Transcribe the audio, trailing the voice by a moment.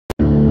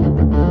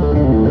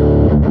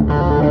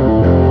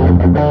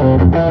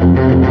What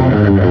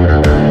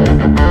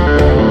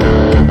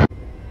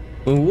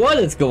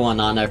is going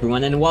on,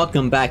 everyone, and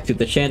welcome back to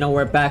the channel.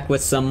 We're back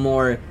with some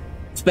more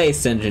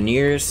Space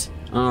Engineers.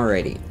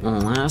 Alrighty,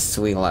 last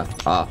we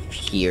left off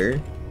here,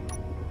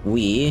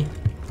 we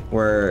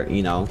were,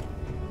 we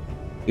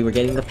were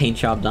getting the paint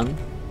job done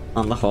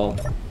on the hull,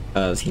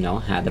 because,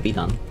 had to be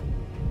done.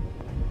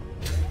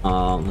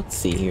 Let's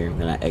see here, I'm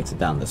gonna exit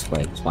down this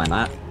way, because why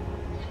not?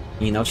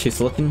 She's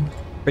looking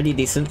pretty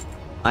decent.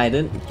 I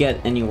didn't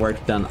get any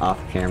work done off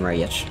camera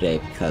yesterday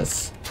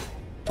because,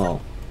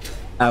 well,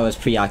 I was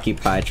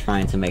preoccupied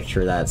trying to make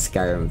sure that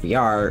Skyrim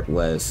VR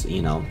was,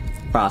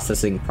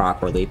 processing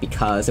properly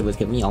because it was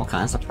giving me all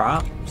kinds of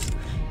problems.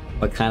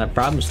 What kind of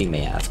problems, you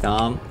may ask?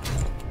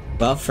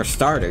 Well, for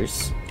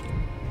starters,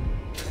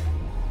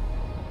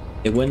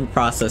 it wouldn't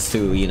process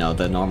through,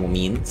 the normal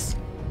means,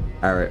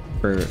 or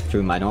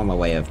through my normal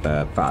way of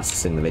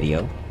processing the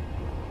video.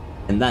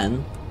 And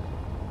then,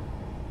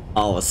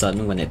 all of a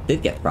sudden, when it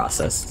did get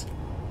processed,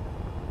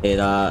 it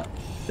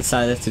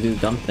decided to do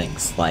dumb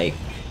things, like,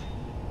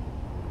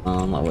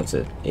 what was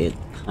it? It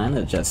kind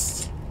of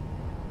just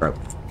broke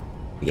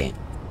the game.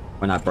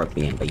 Well, not broke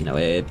the game, but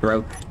it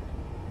broke.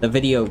 The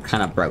video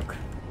kind of broke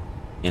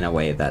in a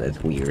way that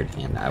is weird,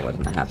 and I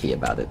wasn't happy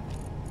about it.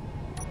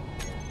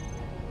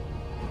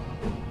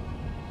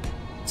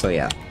 So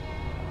yeah.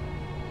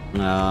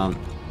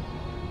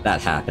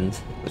 That happened.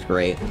 It was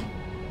great.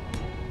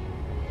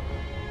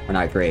 Well,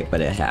 not great,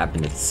 but it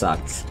happened. It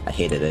sucked. I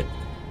hated it.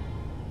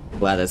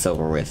 Glad it's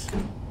over with.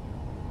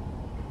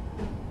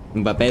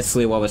 But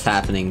basically what was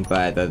happening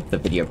by the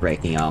video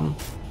breaking,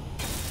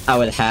 I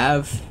would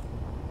have,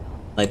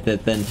 like, the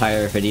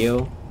entire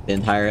video, the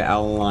entire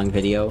hour-long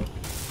video,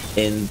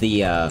 in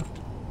the,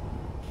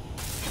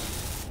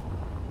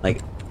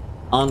 like,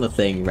 on the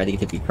thing, ready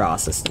to be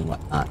processed and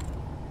whatnot.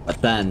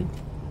 But then,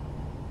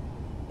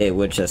 it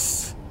would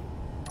just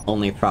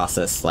only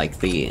process,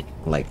 like,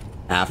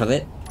 half of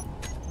it.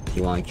 If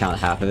you want to count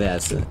half of it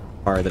as a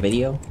part of the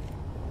video,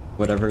 for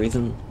whatever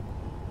reason.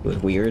 It was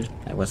weird.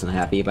 I wasn't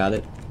happy about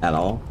it at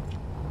all.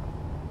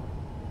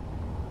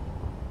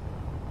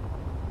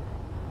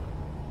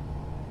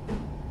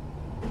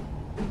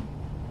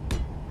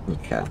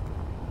 Okay.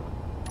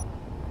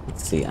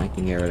 Let's see, I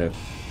can get rid of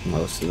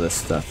most of this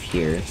stuff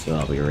here, so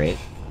that'll be right.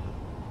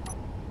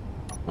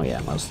 Oh yeah,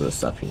 most of the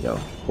stuff can go.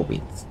 Cool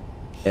beans.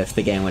 If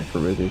the game went for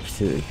Ruby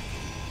to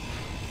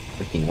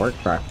freaking work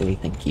properly,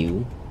 thank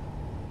you.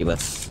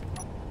 Let's.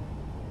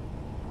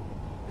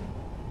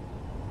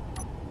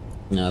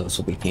 No, this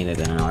will be painted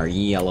in our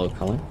yellow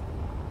color.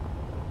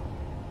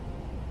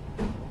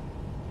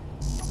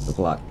 Good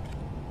luck.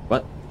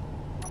 What?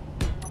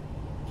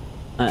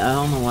 I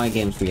don't know why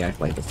games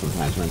react like this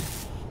sometimes, man.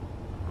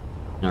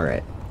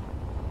 Alright.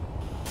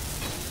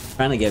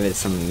 Trying to give it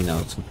some,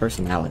 some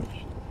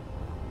personality.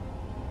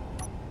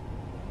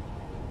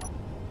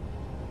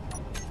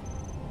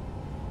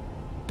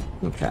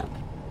 Okay.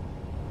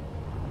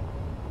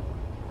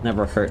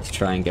 Never hurt to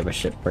try and give a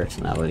ship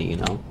personality,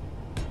 Okay.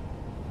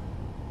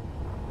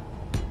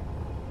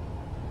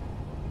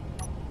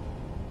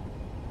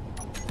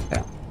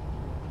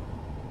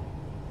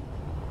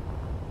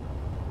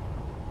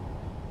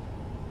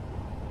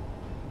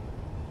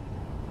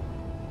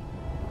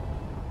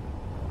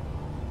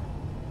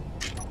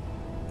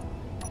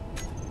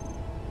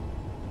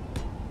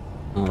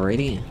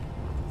 Alrighty.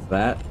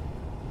 That.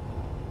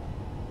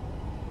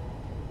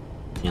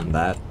 And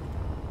that.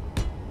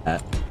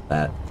 That.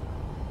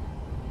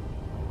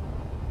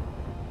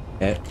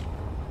 Okay.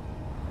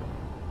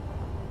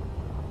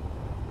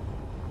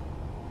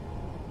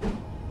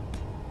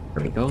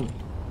 There we go.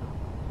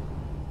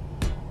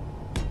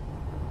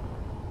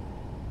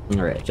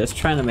 Alright, just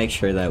trying to make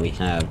sure that we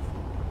have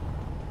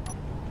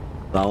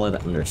solid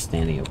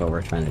understanding of what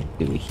we're trying to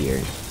do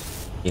here.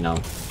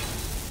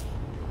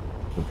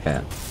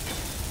 Okay.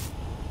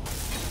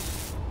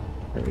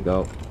 There we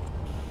go.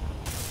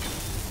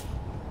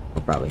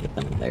 We'll probably get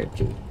them in there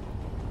too.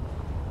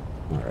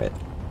 Alright.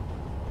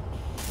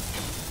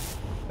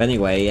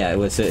 Anyway, yeah, it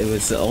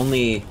was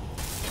only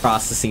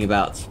processing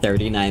about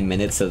 39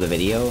 minutes of the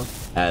video,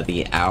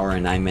 the hour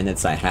and 9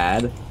 minutes I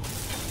had.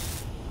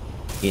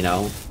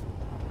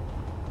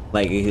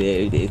 Like,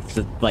 it's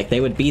like they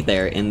would be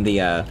there in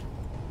the,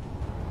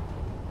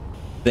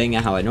 thing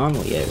how it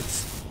normally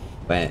is,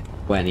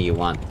 when you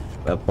want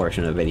a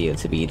portion of the video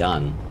to be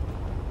done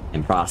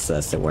and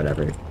processed or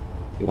whatever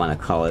you want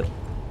to call it.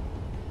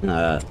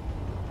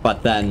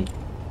 But then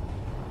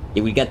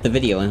you would get the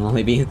video and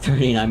only be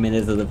 39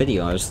 minutes of the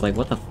video. I was just like,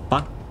 what the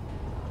fuck?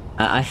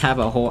 I have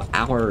a whole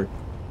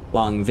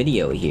hour-long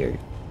video here.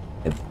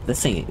 If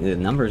this ain't, the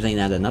numbers ain't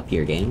adding up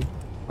here, game.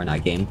 Or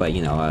not game, but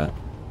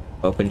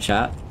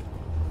OpenShot.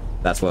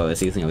 That's what I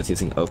was using. I was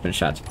using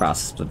OpenShot to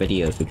process the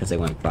videos because they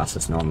wouldn't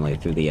process normally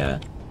through the,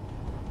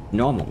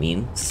 normal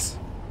means.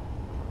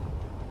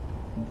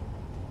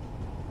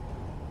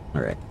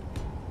 Alright.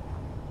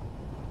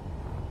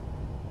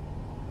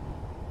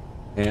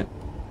 Yeah.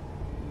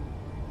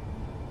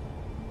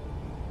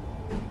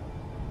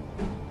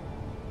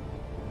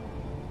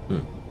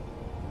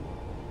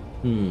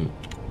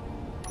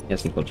 I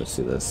think we'll just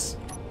do this.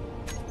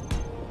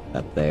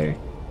 That there.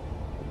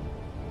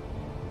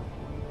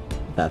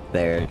 That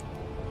there.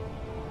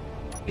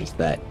 Is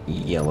that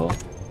yellow.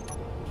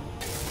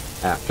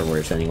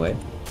 Afterwards, anyway.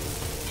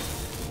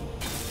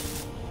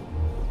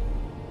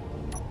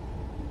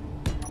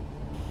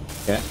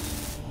 Okay.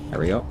 There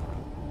we go.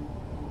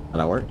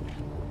 That'll work.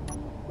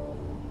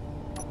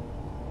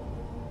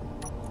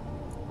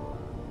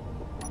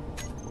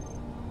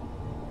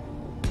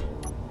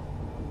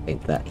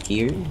 Paint that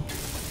here.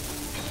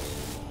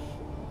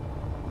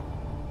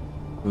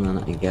 And then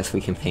I guess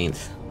we can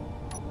paint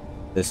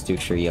this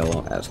doucher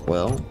yellow as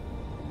well.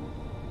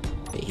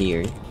 Right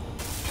here.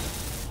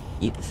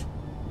 Eat.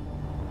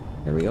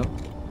 There we go.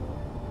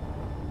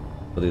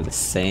 We'll do the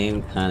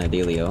same kind of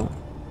dealio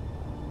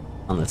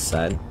on this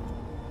side.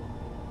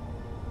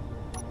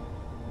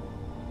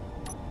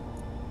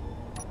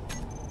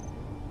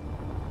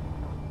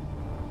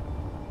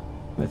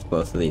 With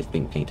both of these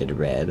being painted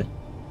red.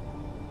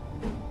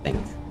 I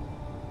think.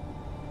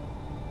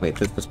 Wait,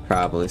 this was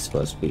probably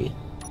supposed to be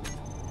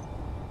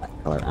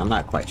that color. I'm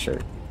not quite sure.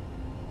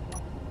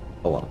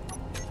 Oh well.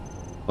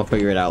 We'll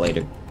figure it out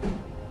later.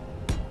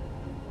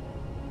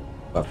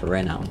 But for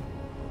right now,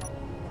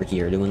 we're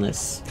here doing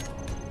this.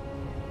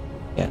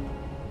 Yeah.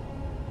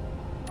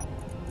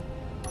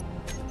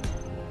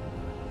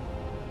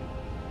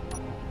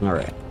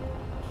 Alright.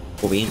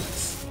 Cool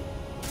beans.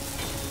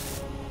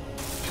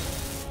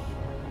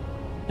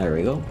 There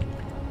we go.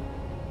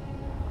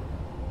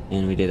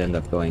 And we did end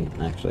up going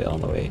actually all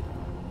the way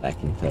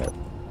back into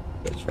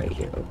this right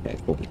here. Okay,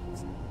 cool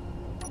beans.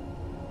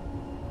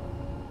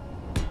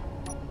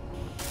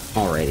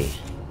 Alrighty.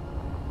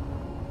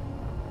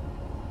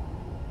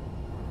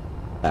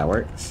 That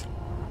works.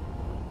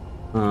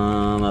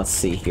 Let's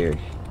see here.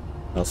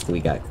 What else do we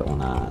got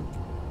going on?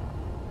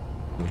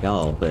 We got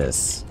all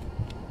this.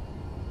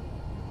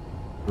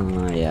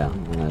 Yeah,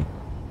 I'm gonna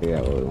figure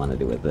out what we want to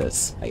do with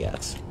this, I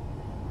guess.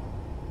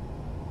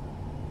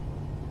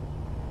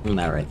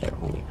 That right there,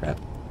 holy crap.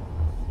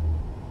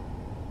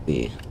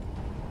 The...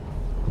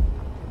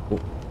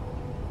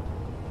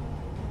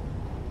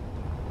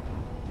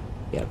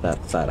 Yeah,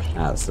 that side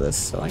has this,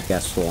 so I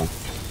guess we'll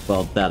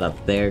weld that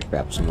up there,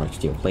 grab some more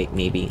steel plate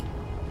maybe.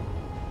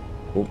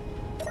 Oop.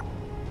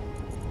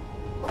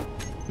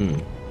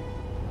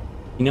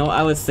 You know,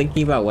 I was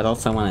thinking about what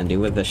else I want to do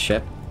with the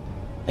ship.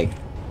 Like,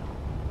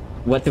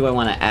 what do I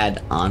want to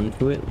add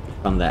onto it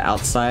from the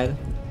outside?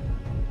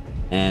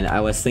 And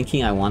I was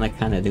thinking I want to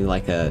kind of do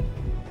like a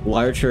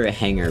larger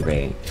hangar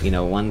bay. You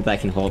know, one that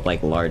can hold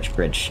like large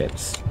grid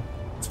ships.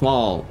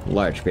 Small,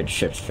 large grid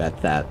ships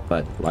at that,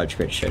 but large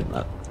grid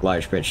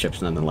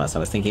ships nonetheless. I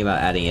was thinking about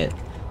adding it,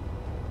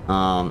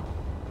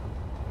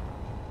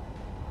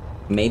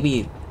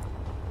 maybe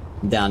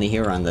down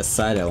here on this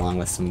side along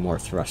with some more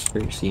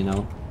thrusters, you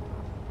know?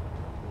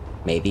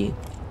 Maybe.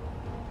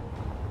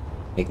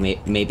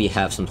 Like, maybe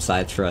have some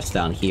side thrust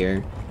down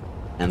here,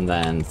 and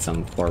then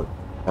some forward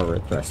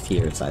thrust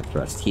here, side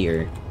thrust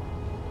here.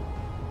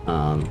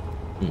 But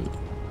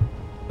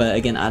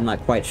again, I'm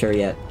not quite sure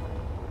yet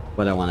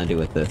what I want to do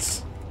with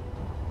this.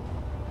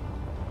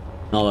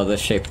 Although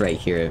this shape right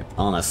here,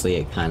 honestly,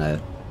 it kind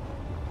of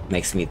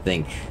makes me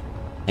think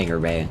hangar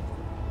bay.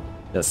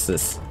 Just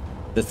this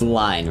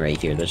line right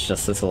here. There's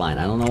just this line.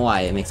 I don't know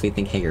why it makes me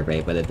think hangar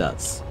bay, but it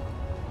does.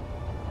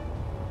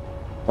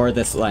 Or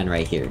this line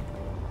right here.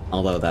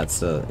 Although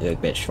that's a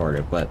bit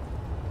shorter, but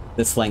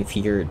this length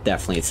here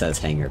definitely says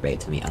hangar bay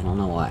to me. I don't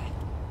know why.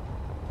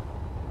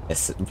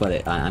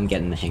 But I'm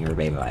getting the hangar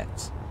bay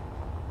vibes.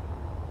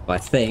 So I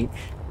think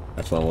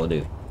that's what we'll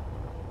do.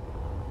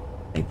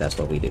 I think that's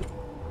what we do.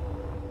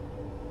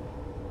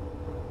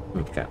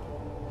 Okay.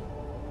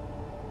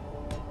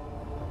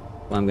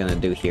 What I'm gonna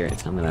do here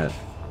is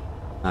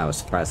I was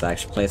surprised I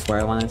actually placed where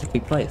I wanted it to be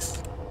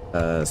placed.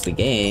 Because the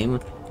game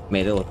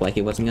made it look like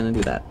it wasn't gonna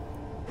do that.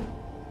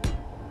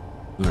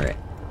 Alright.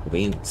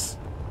 Beans.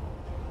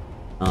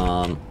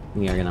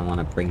 We are gonna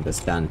want to bring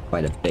this down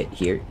quite a bit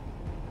here.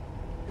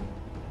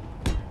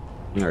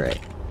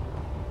 Alright.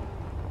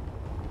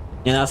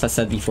 And as I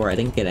said before, I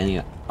didn't get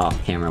any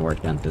off-camera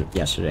work done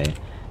yesterday.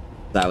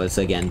 I was,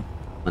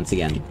 once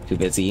again, too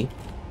busy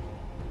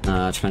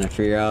trying to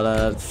figure out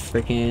a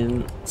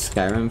freaking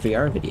Skyrim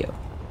VR video.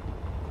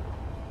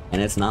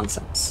 And it's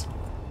nonsense.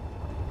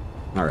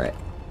 Alright.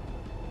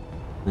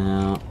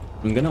 Now,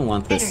 I'm gonna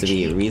want this to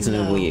be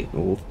reasonably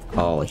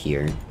tall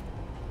here.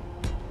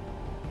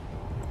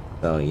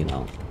 So, you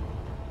know.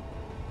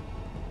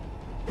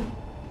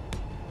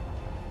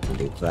 I'll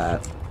do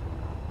that.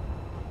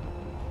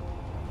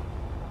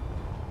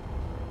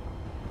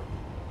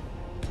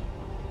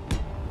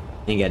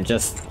 Again,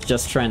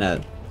 just trying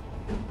to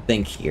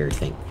think here,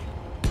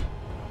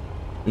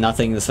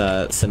 Nothing's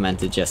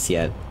cemented just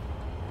yet.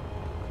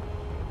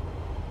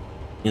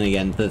 And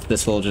again,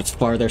 this will just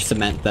further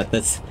cement that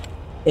this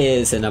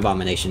is an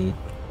abomination.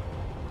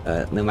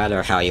 No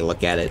matter how you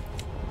look at it.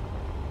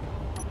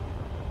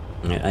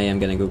 Alright, I am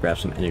gonna go grab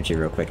some energy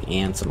real quick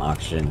and some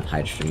oxygen and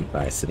hydrogen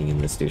by sitting in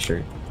this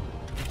doucher.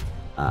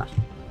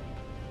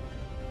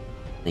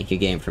 Thank you,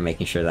 game, for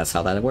making sure that's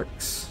how that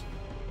works.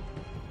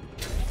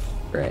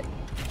 Right.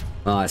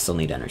 Well, I still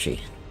need energy.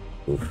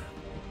 Oof.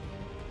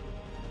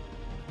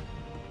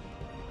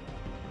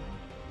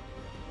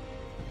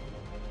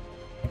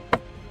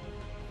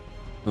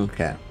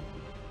 Okay.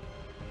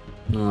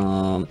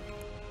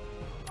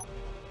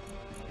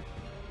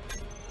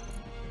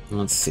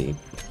 Let's see.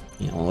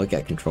 We'll look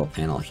at control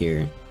panel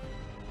here.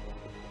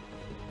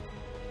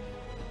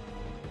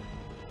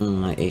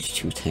 My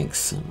H2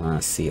 tanks. I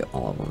want to see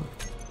all of them.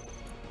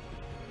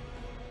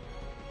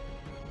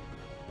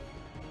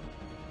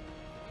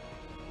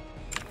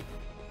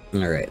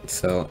 Alright,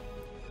 so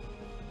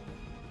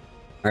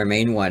our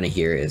main one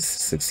here is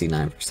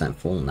 69%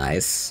 full,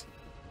 nice.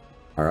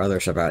 Our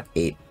others are about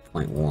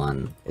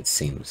 8.1, it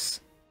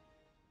seems.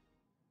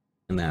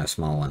 And then our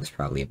small one's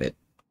probably a bit...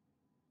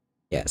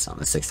 yeah, it's on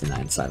the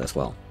 69 side as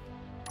well.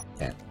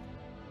 Okay.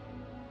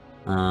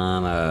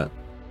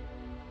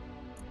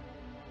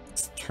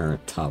 Let's turn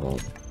toggle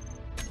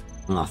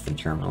off the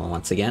terminal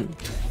once again.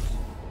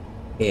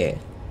 Yeah.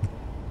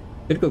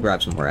 Could go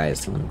grab some more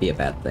ice, it wouldn't be a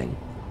bad thing.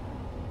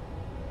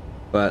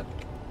 But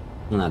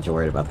I'm not too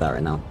worried about that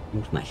right now.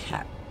 Where's my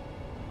hat?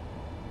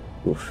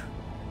 Oof.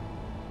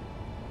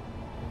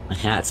 My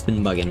hat's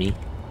been bugging me.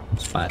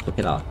 It's fine, look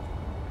it off.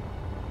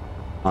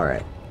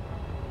 Alright.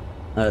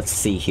 Let's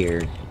see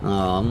here.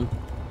 And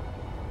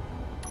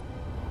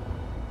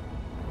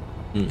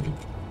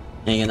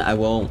I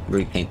will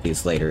repaint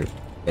these later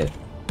if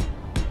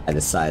I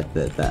decide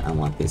that I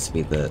want these to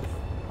be the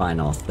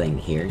final thing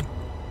here.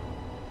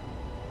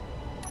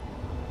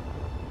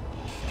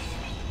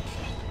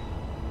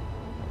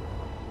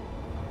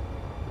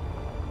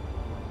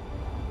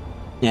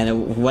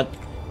 And what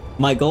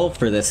my goal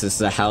for this is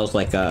to house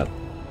like a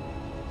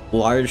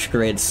large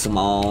grid,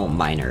 small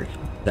miner.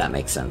 If that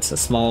makes sense. A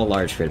small,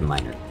 large grid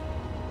miner.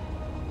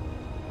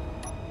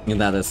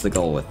 And that is the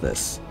goal with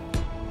this.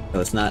 So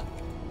it's not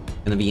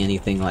gonna be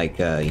anything like,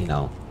 you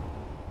know,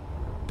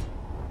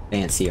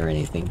 fancy or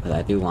anything, but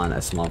I do want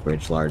a small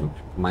bridge, large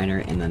miner,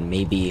 and then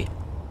maybe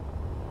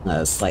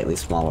a slightly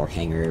smaller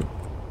hangar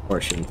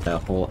portion to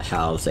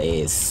house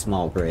a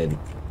small grid,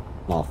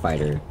 small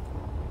fighter.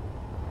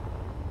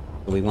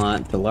 We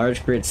want the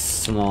large grid,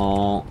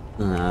 small,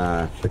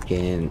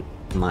 freaking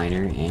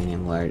miner,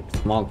 and large,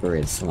 small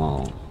grid,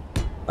 small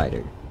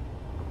fighter.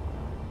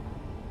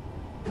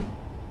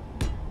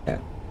 Okay.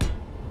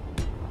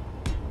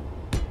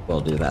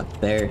 We'll do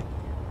that there.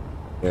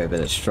 Give it a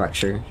bit of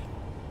structure.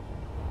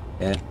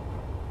 Okay.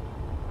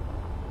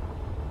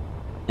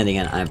 And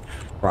again, I'm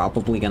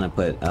probably gonna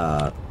put,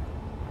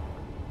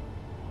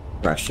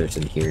 thrusters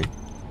in here.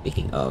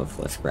 Speaking of,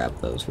 let's grab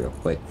those real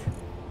quick.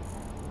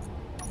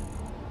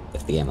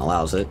 If the game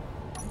allows it.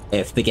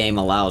 If the game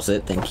allows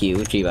it, thank you,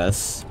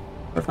 Jeebus.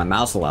 Or if my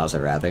mouse allows it,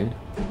 rather.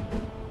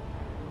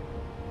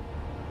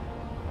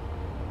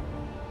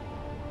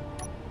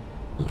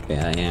 Okay,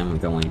 I am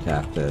going to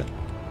have to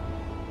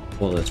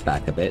pull this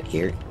back a bit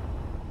here.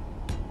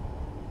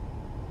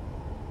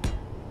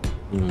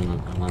 I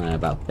want it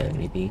about there,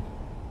 maybe.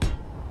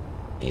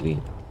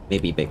 Maybe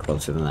a bit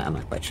closer than that, I'm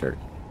not quite sure.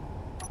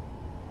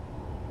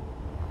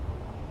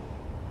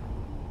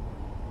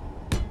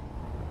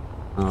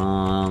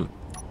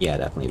 Yeah,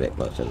 definitely a bit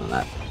closer than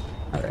that.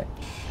 Alright.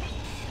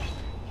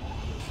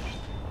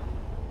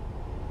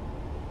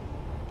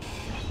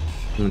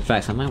 In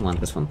fact, I might want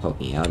this one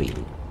poking out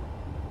even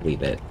a wee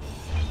bit.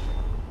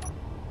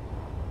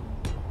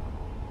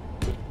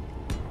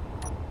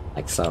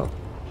 Like so.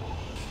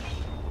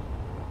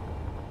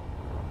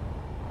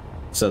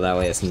 So that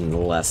way it's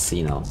less,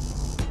 you know,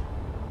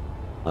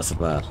 less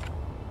of a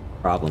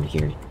problem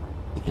here.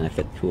 You can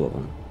fit two of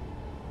them.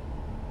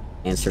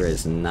 Answer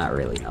is not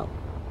really no.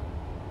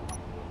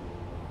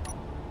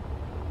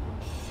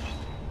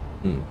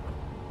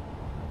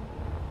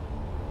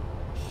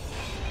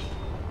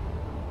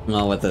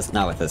 Well, with this,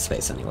 not with this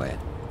space anyway.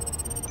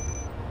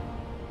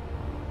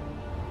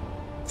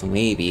 So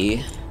maybe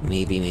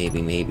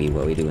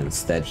what we do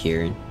instead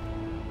here,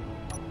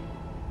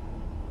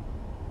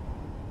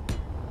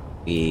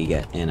 we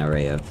get an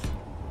array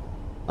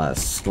of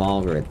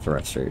small grid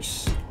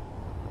thrusters.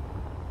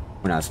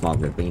 We're not small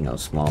grid, but you know,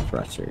 small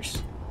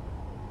thrusters.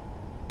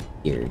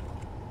 Here.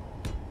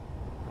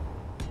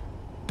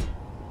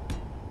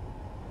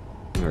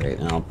 Alright,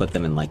 and I'll put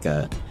them in like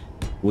a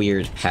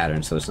weird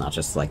pattern so it's not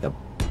just like a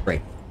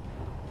break.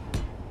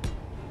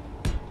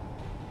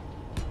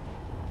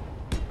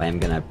 I am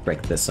gonna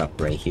break this up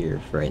right here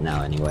for right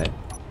now anyway.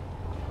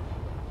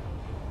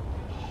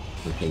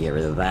 Okay, get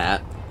rid of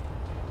that.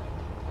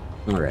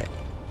 Alright.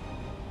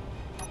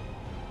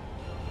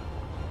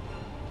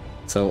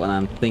 So what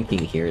I'm thinking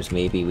here is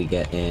maybe we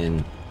get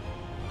in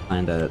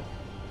kind of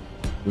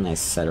nice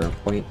center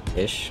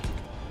point-ish.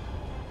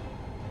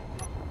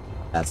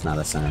 That's not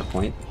a center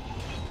point.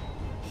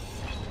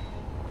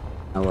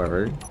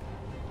 However,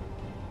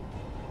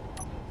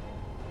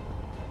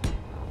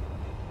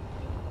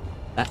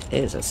 that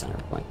is a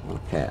center point.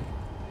 Okay.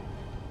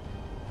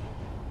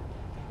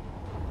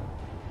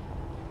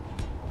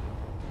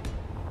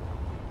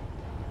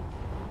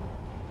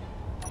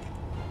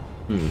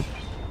 Hmm.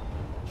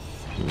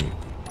 Hmm.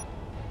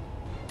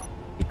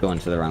 Keep going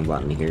to the wrong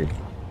button here.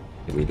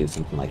 Maybe we do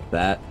something like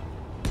that.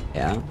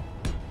 Yeah.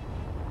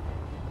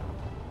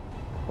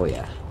 Oh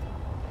yeah.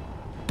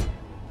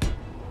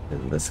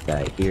 And this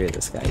guy here,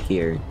 this guy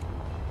here.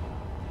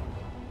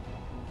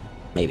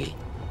 Maybe.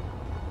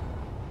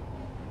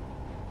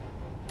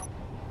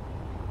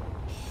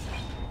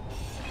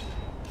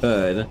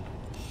 Could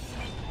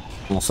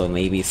also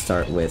maybe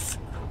start with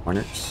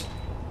corners.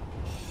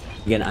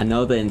 Again, I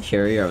know the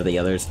interior of the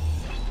other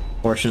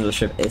portion of the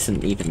ship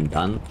isn't even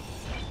done,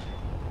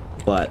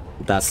 but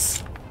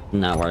that's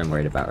not what I'm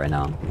worried about right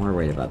now. I'm more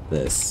worried about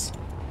this.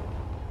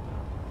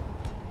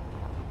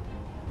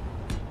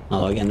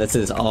 Although again, this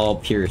is all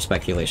pure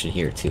speculation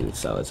here too,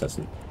 so it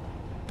doesn't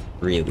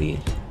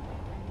really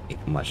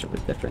make much of a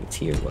difference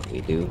here what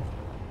we do.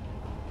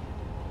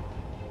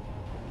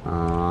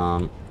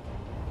 I'm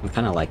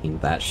kind of liking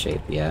that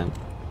shape, yeah.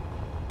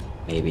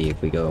 Maybe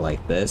if we go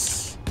like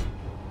this,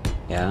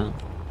 yeah.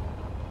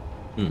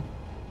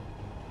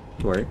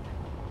 Work.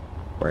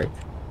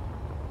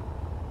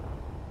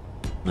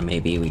 And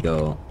maybe we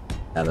go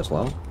that as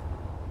well.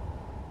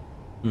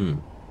 I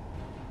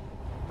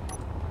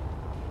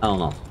don't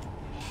know.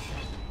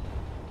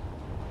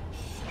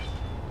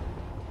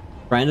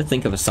 Trying to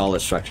think of a solid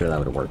structure that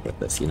would work with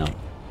this, you know?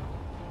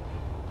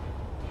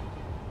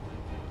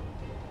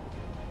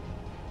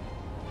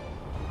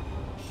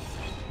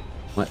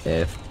 What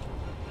if...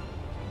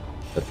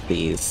 with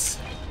these...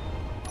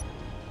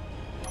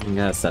 I'm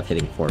gonna stop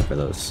hitting 4 for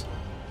those.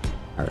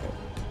 Alright.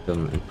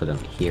 And put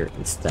them here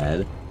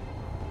instead.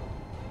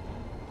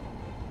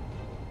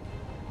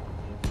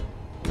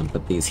 And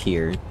put these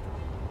here.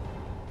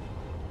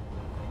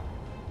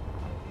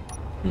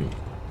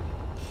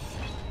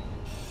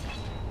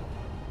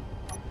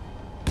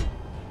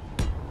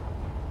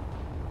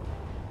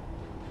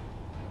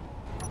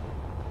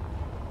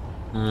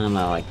 I'm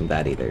not liking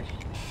that either.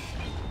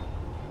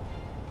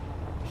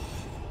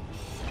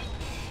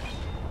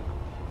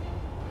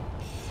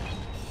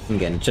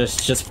 Again, just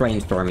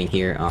brainstorming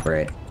here.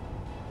 Alright.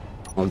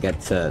 We'll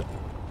get to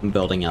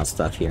building out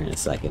stuff here in a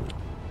second.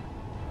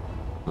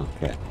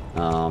 Okay.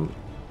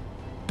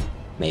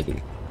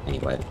 Maybe.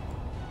 Anyway.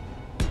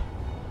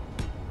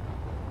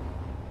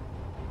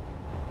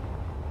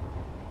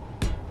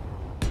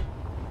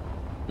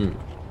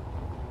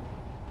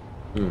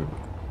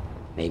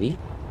 Maybe?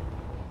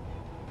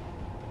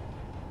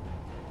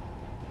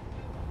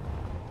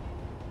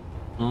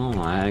 Oh,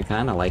 I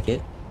kinda like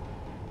it.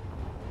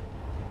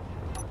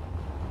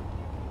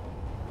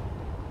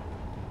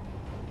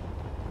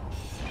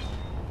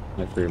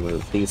 If we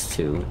remove these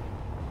two.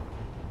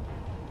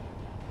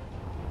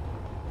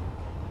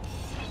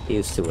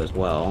 These two as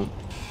well.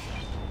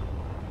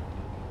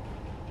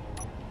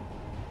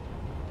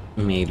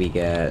 Maybe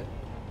get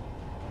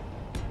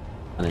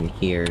one in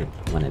here,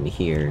 one in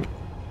here.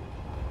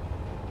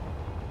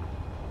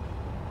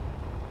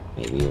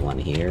 Maybe one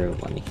here,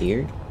 one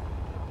here.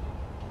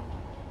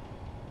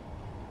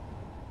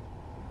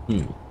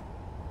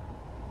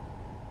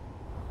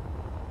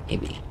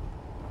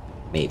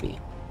 Maybe.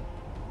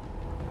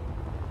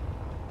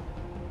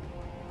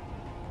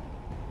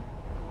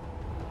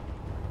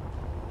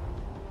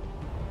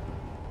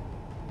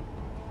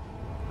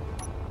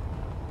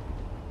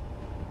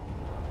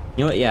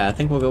 You know what, yeah, I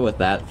think we'll go with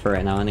that for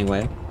right now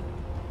anyway.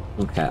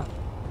 Okay.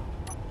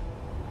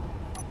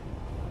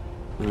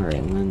 Alright,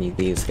 and then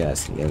these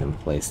guys can get in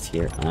placed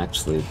here.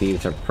 Actually,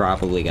 these are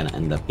probably gonna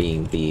end up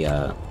being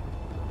the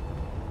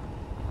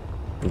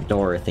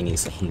door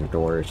thingies, the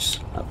doors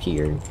up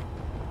here.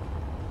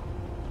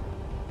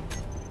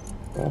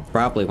 We'll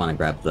probably want to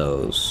grab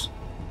those.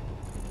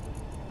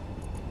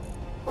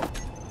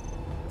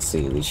 Let's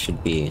see, these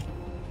should be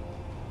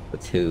the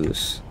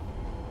 2s.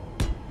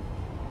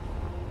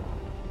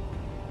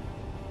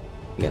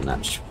 Again,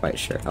 not quite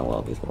sure how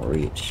well these will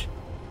reach.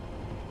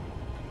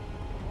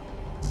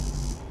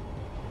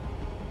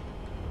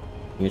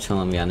 You're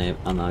telling me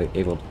I'm not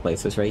able to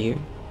place this right here?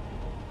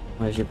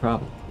 What is your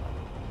problem?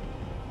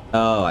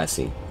 Oh, I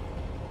see.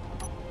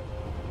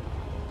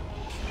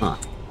 Huh.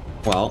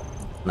 Well,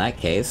 in that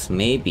case,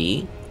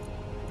 maybe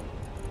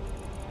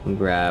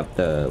grab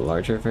the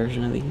larger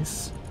version of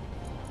these.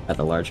 By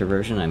the larger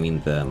version, I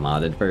mean the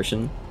modded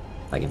version,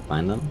 if I can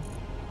find them.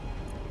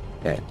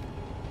 Okay.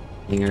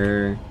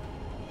 Hangar.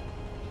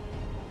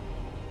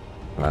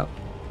 Well,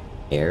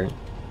 air.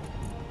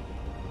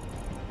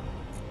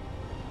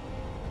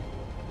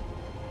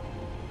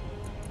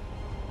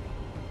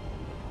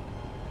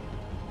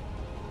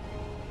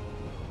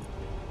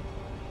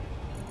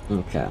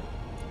 Okay.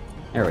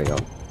 There we go.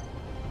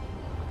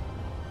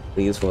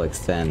 These will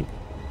extend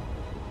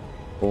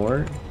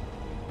 4.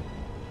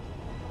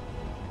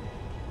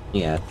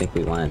 Yeah, I think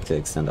we wanted to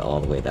extend it all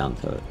the way down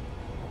to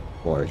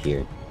 4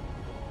 here.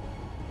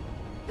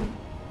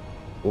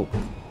 Oop.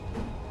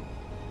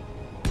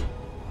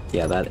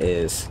 Yeah, that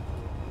is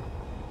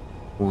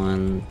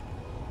 1,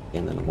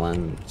 and then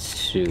 1,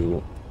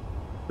 2,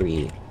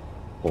 3,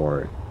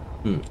 4.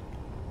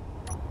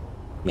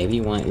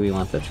 Maybe we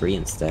want the 3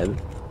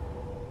 instead.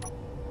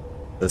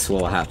 This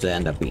will have to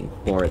end up being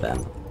 4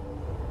 then.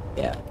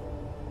 Yeah.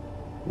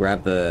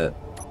 Grab the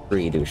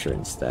 3 doucher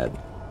instead.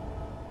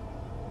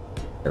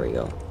 There we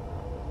go.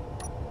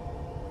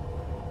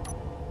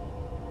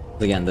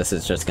 Again, this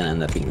is just gonna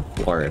end up being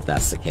 4 if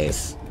that's the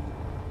case.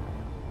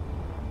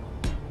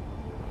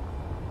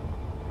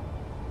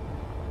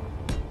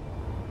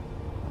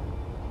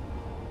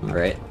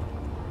 Alright.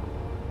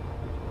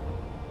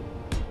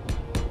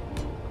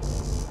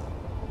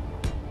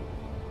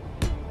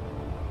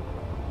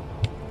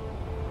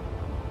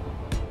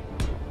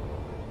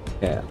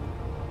 Yeah.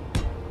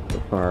 So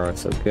far,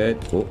 so good.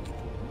 Oh,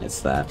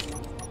 it's that.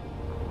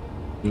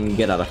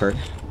 Get out of her.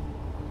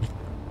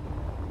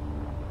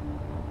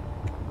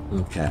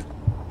 Okay.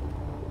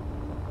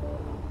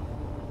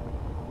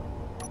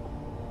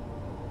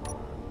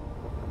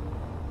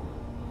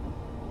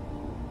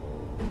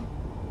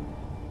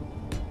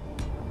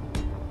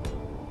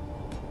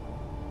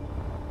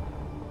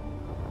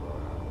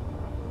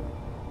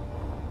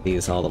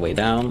 These all the way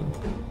down.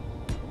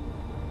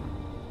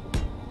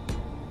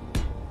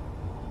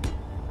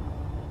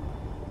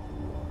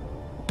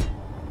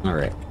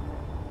 Alright.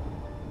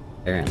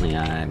 Apparently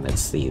I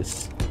missed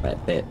these by a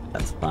bit.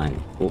 That's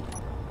fine. Ooh.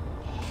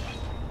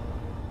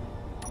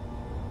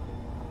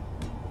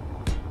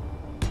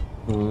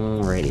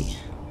 Alrighty.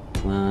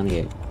 Come on,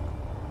 here.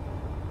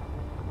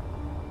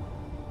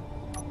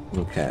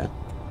 Okay.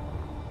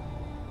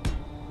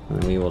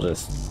 And we will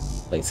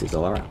just place these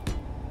all around.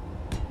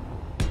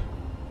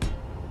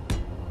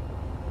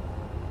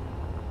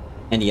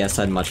 And yes,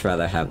 I'd much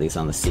rather have these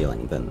on the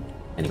ceiling than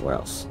anywhere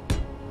else.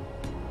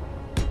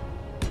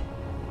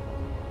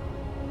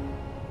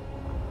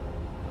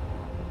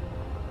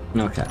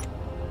 Okay.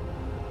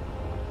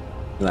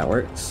 That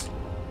works,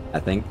 I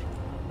think.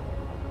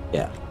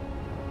 Yeah.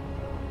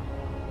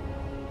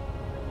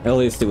 At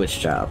least do its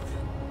job,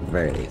 at the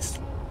very least.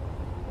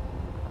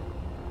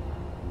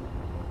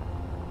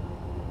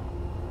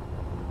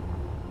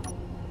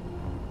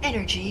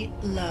 Energy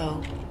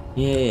low.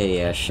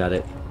 Yeah, shut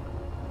it.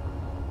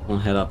 We'll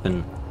head up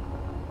and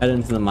head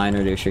into the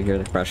minor doucher here,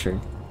 the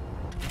crusher.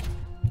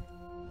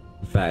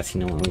 In fact,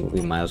 you know what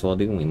we might as well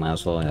do? We might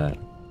as well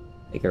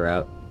take her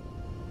out.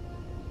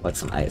 Like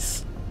some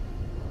ice.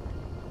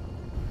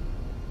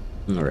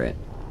 Alright.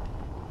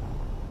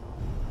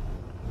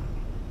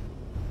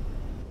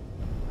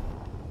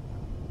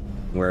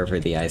 Wherever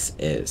the ice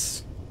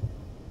is.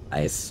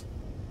 Ice?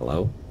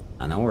 Hello?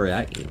 I know we're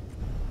at you.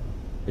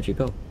 Where'd you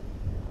go?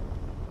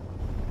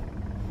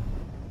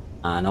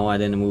 I know I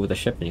didn't move the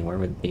ship anywhere.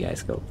 Where did the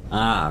ice go?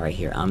 Ah, right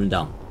here. I'm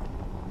dumb.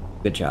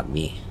 Good job,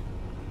 me.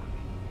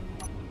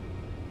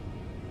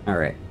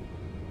 Alright.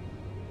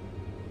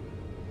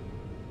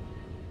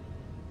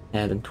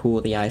 Head into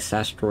the ice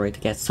asteroid to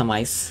get some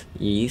ice.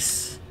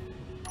 Yes.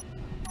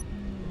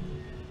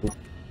 Oop.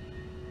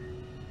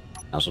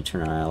 Also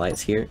turn on our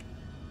lights here.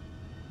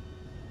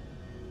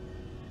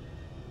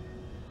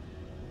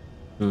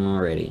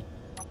 Alrighty.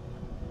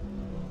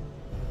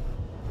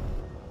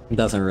 It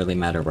doesn't really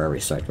matter where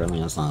we start,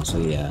 really, as long as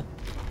we're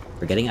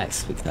getting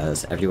ice,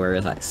 because everywhere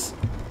is ice.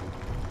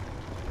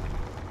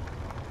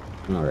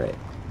 Alright.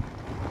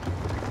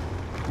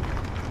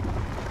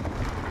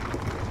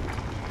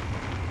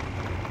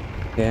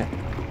 Okay.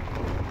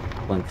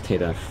 One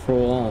potato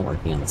full,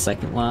 working on the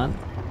second one.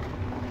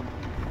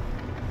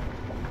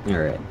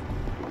 Alright.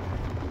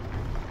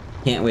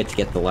 Can't wait to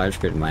get the large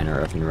grid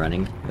miner up and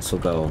running. This will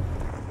go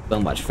so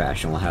much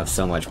faster, and we'll have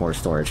so much more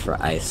storage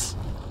for ice.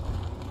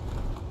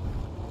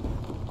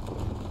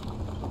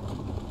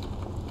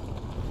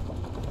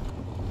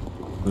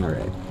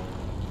 Alright.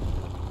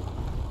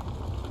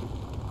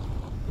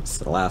 It's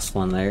the last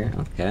one there.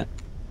 Okay.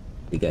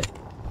 Be good.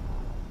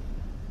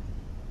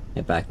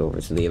 Head back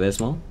over to the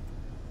Abysmal.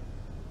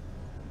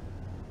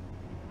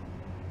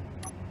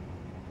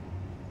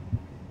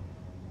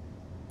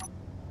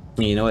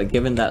 You know what,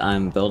 given that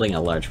I'm building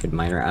a large grid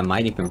miner, I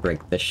might even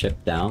break this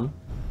ship down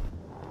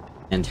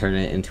and turn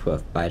it into a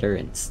fighter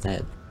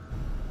instead.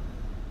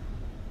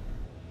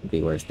 Would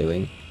be worth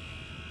doing.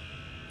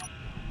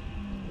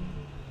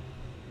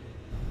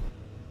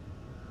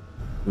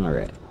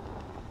 Alright.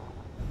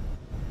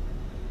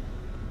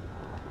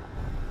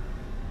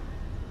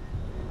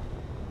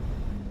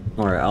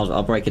 Or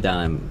I'll break it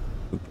down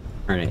and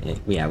turn it.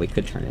 Yeah, we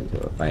could turn it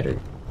into a fighter.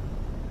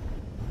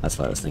 That's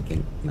what I was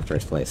thinking in the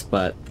first place,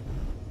 but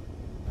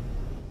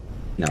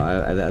no,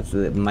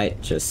 it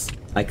might just.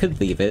 I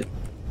could leave it,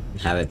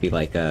 have it be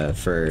like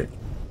for,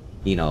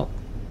 you know,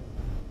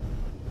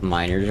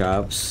 minor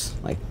jobs,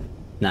 like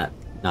not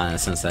in a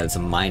sense that it's a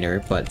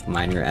minor, but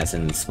minor as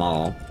in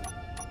small.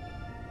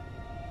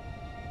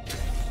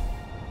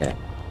 Okay.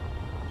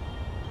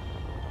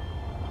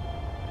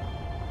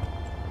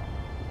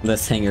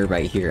 This hangar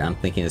right here, I'm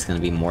thinking is going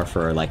to be more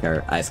for like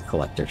our ice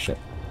collector ship.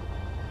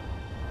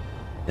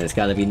 It's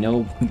got to be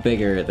no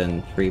bigger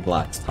than 3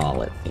 blocks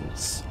tall, it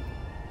seems.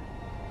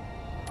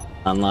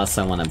 Unless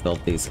I want to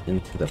build these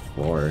into the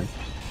floor.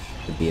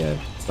 Would be a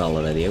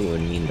solid idea. It would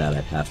mean that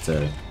I'd have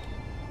to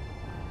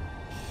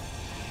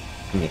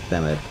make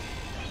them a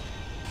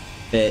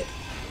bit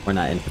Or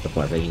not into the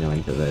floor, but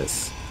into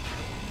this.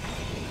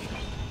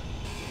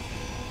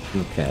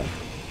 Okay.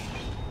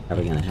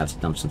 Probably gonna have to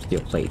dump some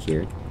steel plate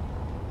here.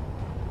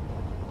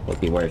 Will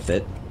be worth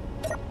it.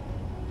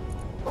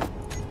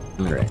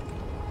 Alright.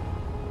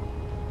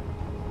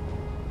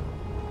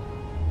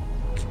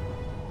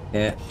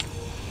 Yeah.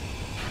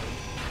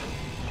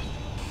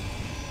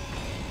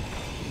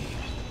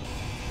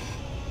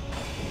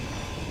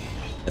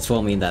 This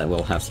will mean that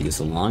we'll have to use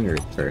a longer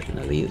version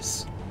of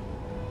these.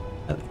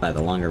 By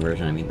the longer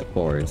version, I mean the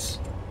cores.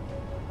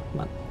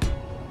 Come on.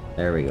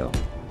 There we go.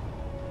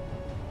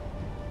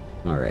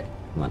 Alright,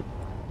 come on.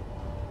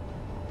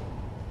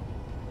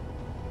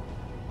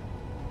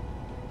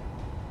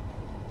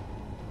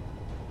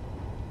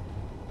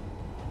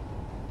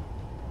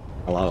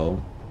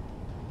 Hello?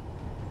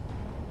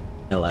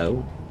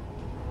 Hello?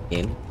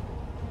 Game?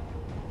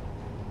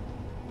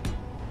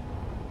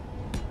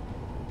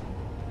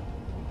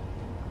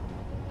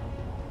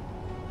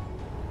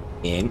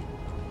 Game?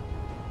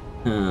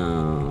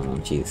 Oh,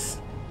 jeez.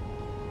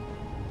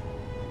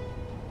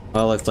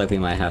 Well, looks like we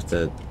might have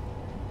to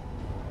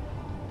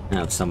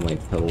have some way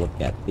to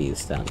look at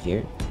these down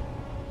here.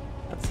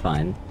 That's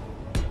fine.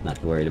 Not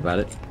too worried about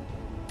it.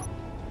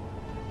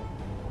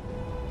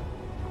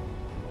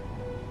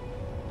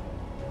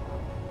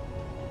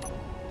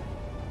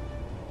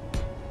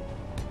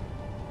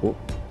 Oh.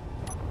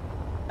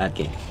 Bad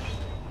game.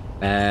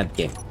 Bad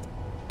game.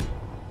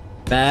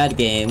 Bad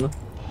game.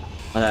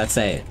 What did I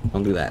say?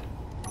 Don't do that.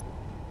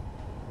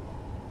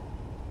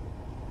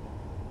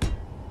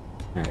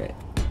 Alright.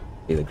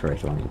 Be the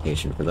correct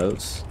orientation for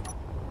those.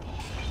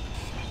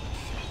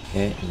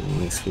 Okay, at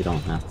least we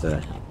don't have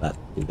to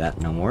do that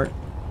no more.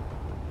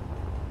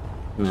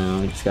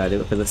 No, we just gotta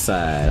do it for the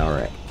side,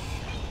 alright.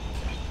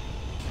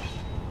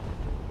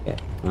 Okay,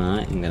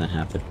 I'm gonna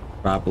have to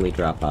probably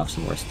drop off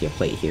some more steel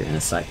plate here in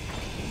a sec.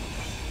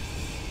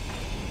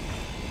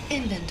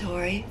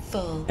 Inventory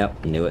full.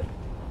 Yep, knew it.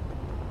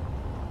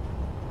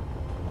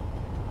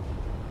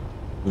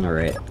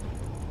 Alright.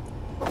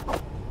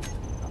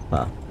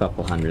 Well, a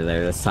couple hundred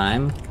there this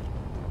time.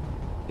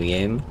 Good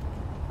game.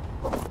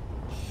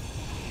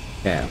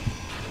 Okay.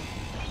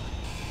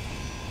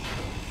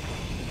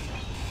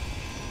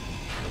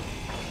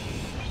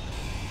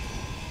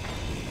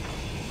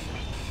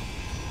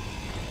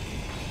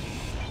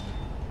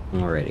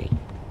 Alrighty.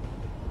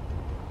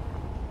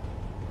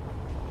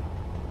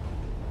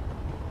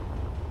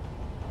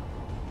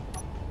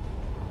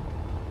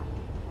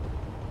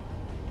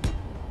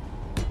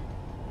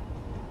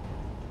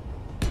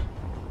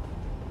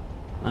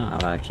 Oh,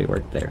 that actually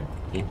worked there.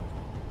 Yeah.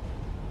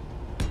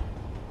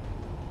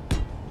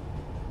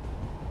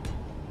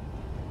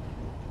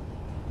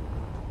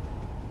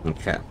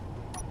 Okay.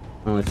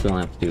 Well, let's don't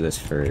have to do this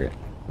for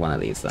one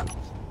of these then.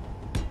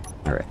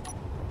 Alright.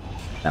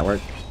 That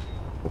worked?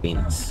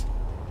 Beans.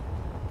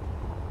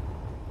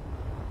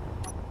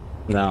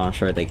 Now I'm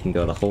sure they can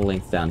go the whole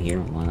length down here.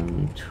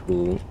 1,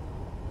 2,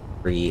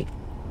 3,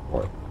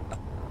 4.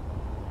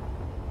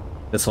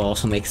 This will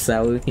also make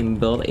so we can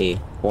build a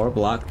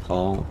 4-block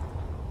tall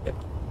ship.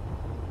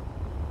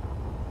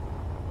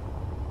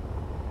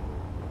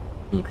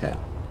 Okay.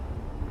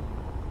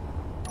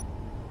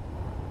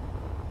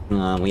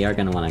 We are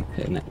gonna want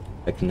to connect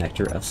a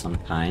connector of some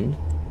kind.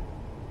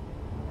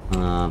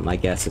 I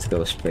guess it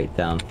goes straight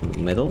down from the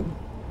middle.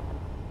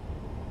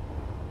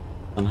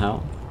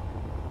 Somehow.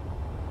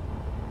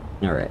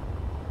 Alright.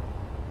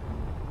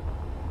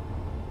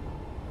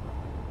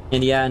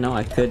 And yeah, no,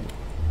 I could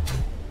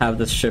have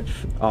this ship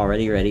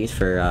already ready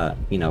for,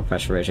 you know,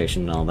 pressurization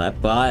and all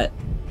that, but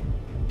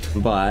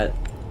I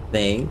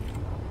think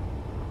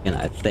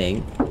I'd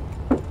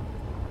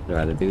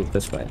rather do it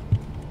this way.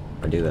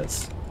 Or do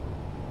this.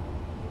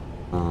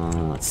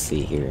 Let's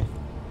see here.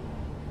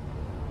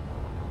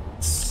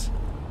 It's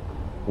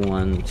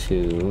 1,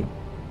 2,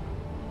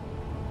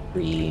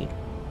 3,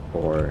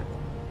 4,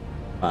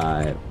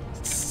 5,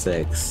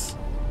 6.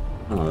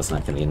 Oh, that's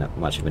not gonna be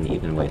much of an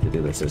even way to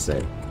do this, is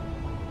there?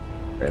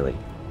 Really?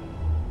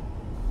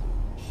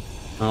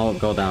 I'll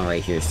go down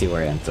right here, see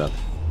where it ends up.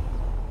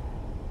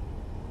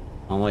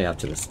 All the way up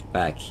to this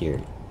back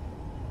here.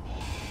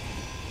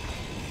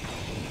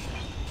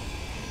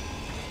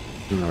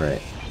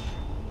 Alright.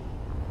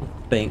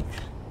 I think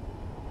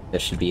there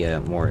should be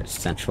a more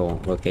central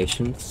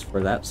locations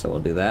for that, so we'll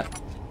do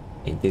that.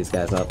 Paint these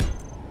guys up.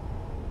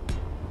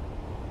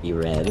 Be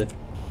red.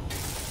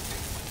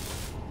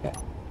 Okay.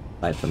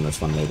 Aside from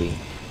this one, maybe.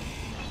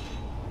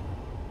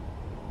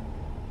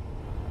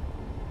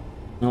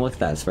 Oh, look at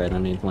that, it's right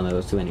underneath one of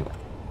those two anyway.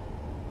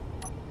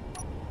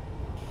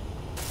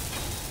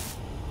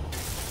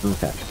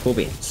 Okay, cool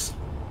beans.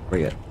 We're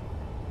good.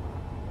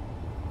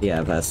 We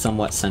have a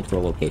somewhat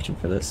central location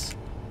for this.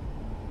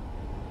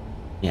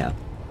 Yeah.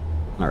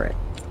 Alright.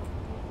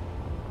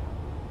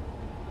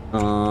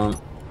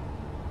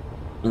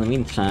 In the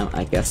meantime,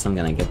 I guess I'm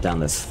gonna get down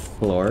this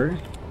floor.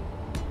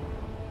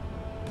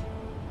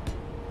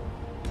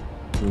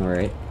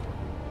 Alright.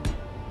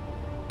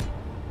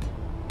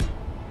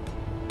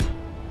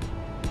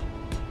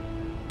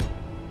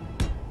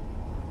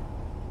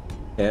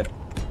 Yep.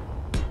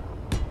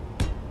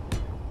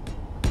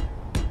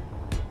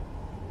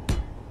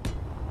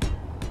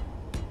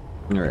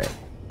 Alright.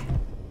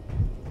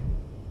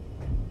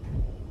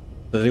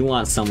 So we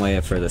want some way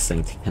for this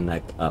thing to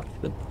connect up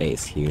to the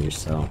base here,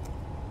 so...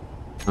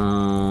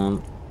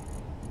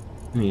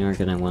 We are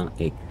gonna want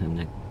a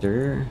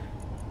connector.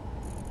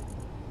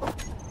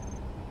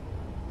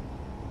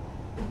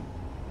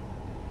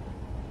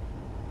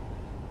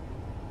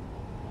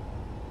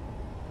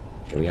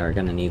 We are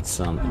gonna need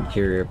some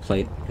interior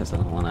plate, because I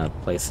don't want to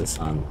place this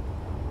on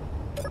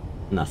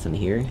nothing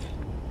here.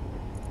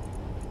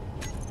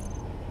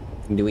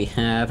 Do we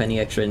have any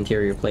extra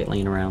interior plate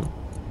laying around?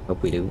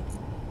 Hope we do.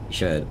 We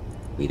should.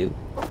 We do.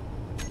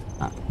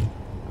 Ah.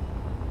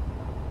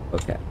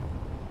 Okay.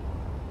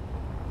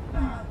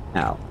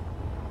 Ow.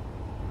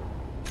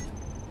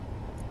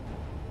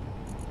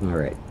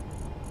 Alright.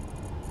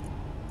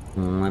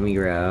 Let me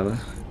grab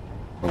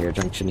your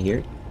junction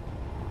here.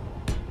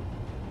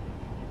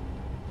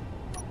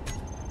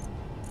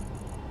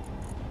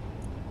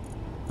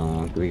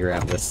 Can we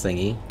grab this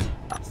thingy?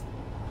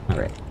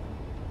 Alright.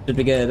 Should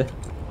be good.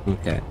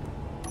 Okay.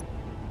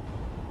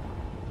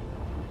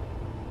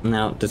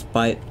 Now,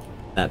 despite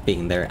that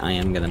being there, I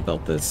am gonna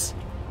build this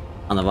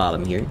on the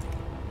bottom here.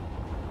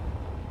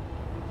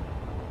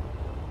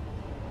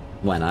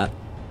 Why not?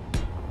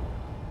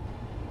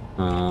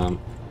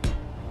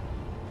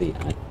 See,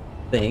 I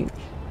think...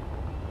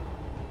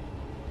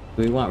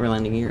 Do we want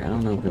landing here? I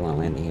don't know if we want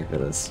landing here for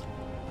this.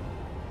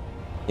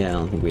 Yeah, I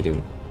don't think we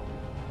do.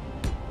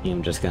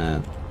 I'm just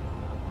gonna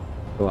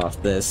go off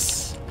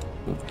this.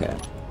 Okay.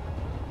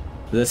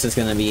 This is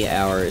gonna be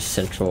our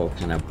central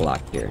kind of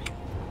block here.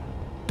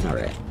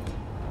 Alright.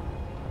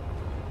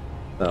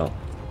 So.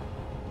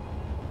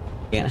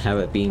 Can't have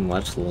it be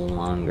much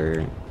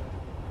longer.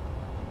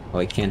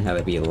 Well, we can have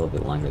it be a little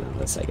bit longer than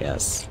this, I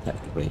guess,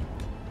 technically.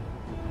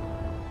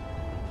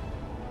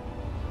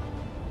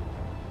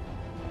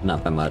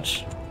 Not that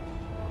much.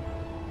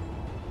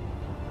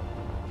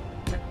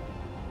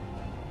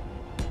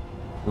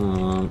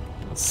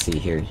 Let's see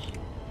here.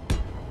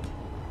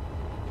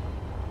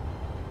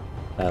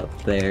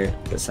 Out there,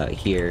 this out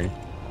here.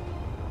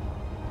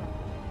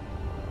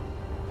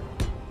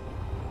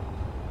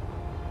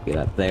 Get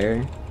up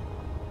there.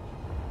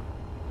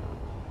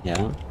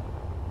 Yeah.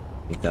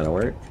 Think that'll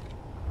work.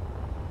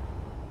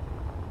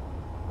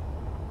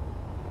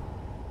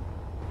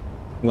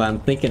 What I'm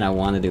thinking I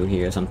want to do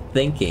here is I'm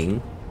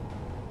thinking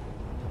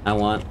I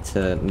want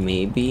to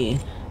maybe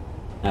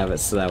have it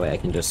so that way I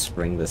can just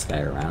spring this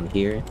guy around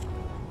here.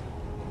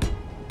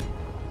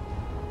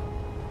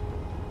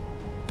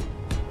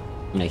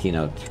 Like, you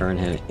know, turn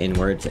him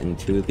inwards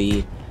into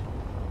the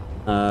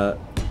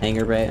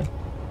hangar bay.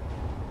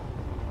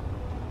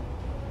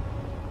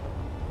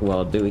 What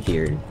I'll do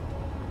here,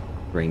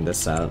 bring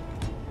this out.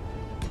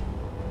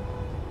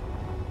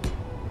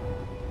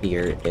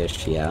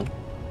 Here-ish, yeah.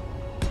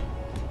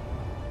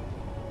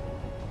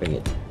 Bring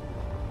it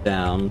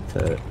down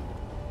to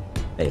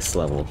base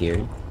level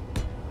here.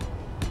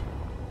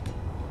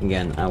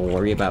 Again, I'll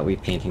worry about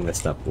repainting this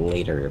stuff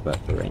later, but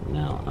for right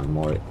now, I'm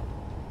more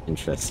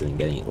interested in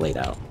getting it laid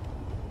out.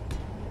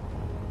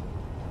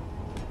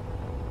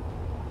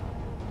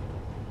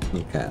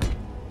 Okay.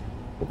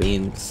 Cool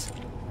beans.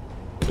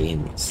 Cool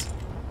beans.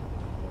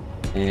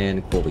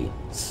 And cool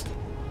beans.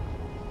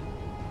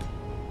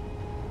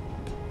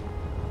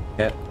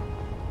 Okay.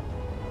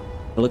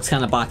 It looks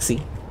kind of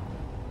boxy,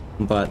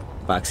 but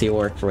boxy will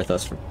work with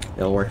us.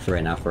 It'll work for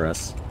right now for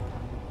us.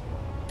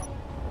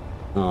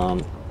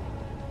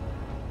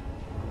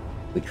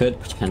 We could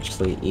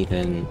potentially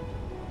even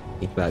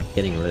think about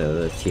getting rid of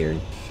this here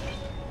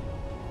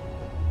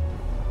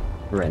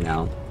right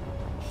now.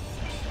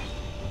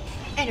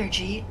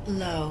 Energy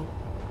low.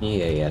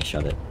 Yeah,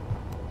 shut it.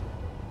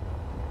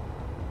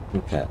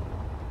 Okay.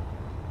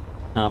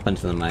 Hop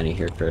into the mining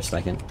here for a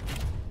second.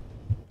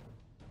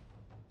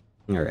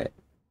 Alright.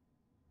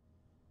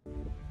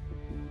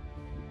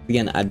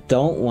 Again, I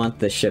don't want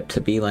the ship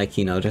to be like,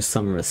 you know, just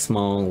some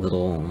small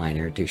little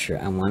miner doucher.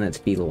 I want it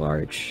to be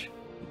large.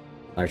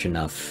 Large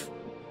enough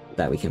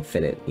that we can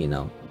fit it, you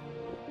know.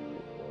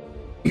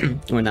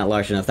 Or not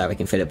large enough that we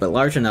can fit it, but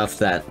large enough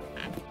that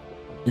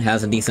it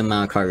has a decent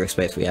amount of cargo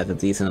space. We have a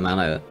decent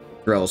amount of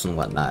drills and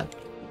whatnot.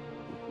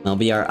 That'll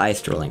be our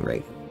ice drilling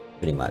rig,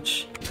 pretty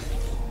much.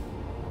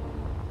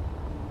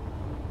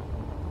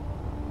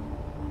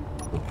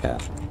 Okay.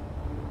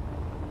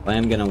 I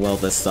am gonna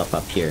weld this stuff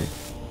up here,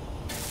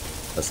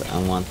 because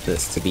I want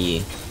this to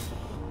be,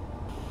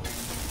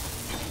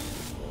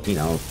 you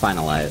know,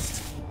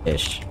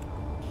 finalized-ish.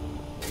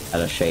 Out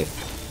of shape.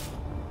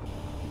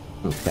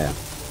 Okay.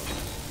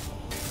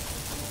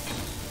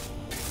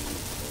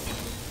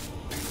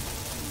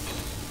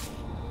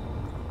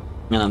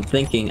 And I'm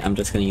thinking I'm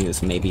just gonna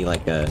use maybe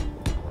like a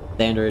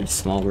standard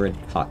small grid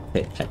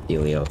cockpit type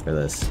dealio for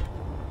this.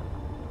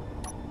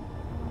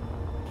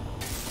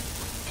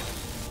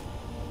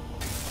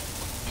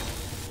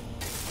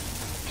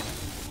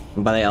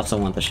 But I also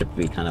want the ship to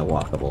be kind of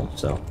walkable,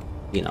 so,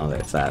 you know,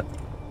 there's that.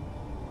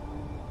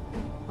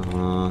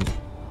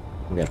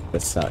 We'll get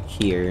this out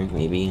here,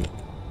 maybe.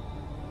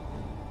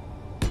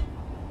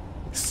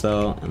 Like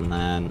so, and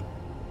then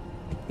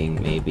I think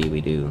maybe we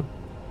do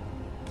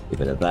a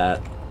bit of that.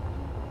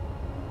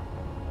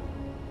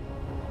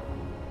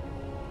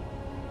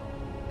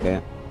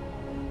 Okay.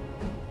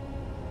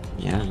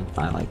 Yeah,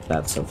 I like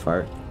that so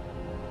far.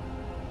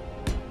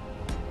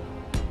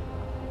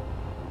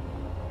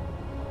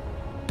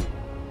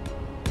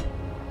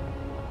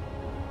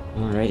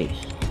 Alrighty.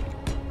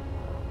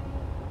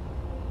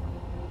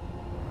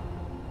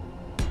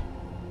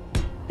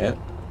 Yep.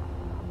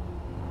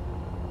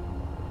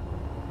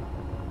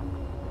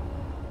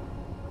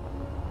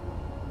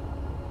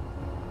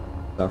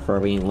 So far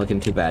we ain't looking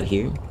too bad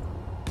here.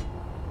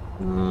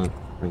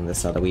 Bring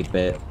this out a wee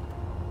bit.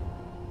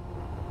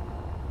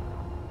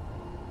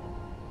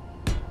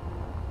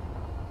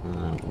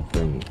 We'll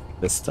bring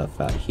this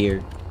stuff out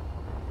here.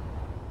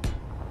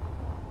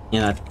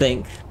 And I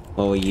think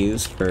what we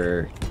use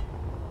for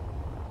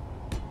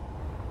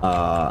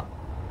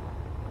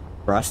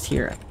rust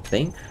here, I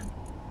think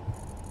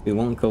we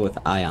won't go with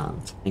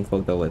ions. I think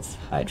we'll go with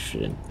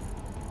hydrogen.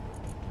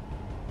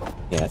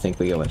 Yeah, I think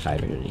we go with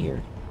hydrogen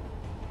here.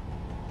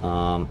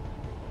 Go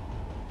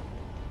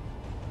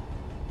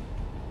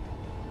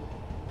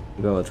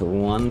with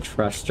one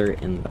thruster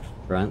in the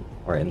front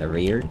or in the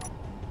rear.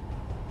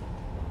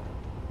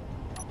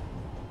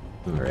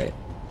 Alright.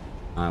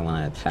 I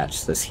want to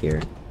attach this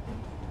here.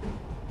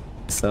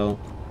 So,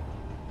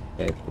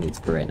 okay, needs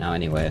for right now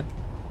anyway.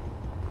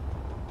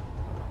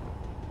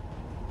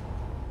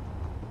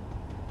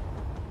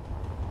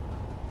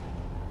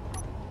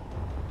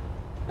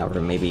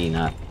 However, maybe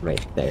not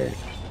right there.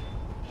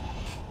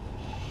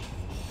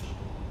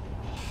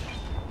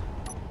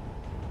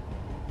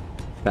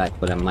 In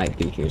fact, what I might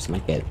do here is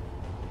might get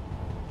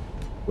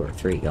 2 or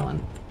 3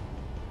 going.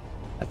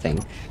 I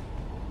think.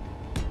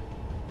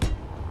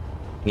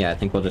 Yeah, I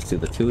think we'll just do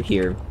the 2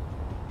 here.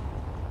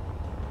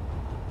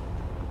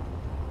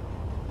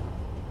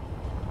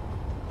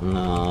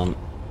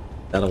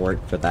 That'll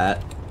work for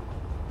that.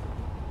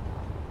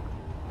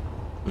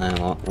 And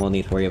then we'll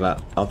need to worry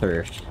about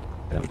other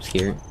items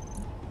here.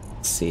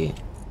 Let's see.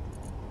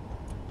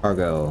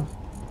 Cargo.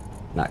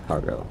 Not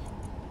cargo.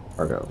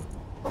 Cargo.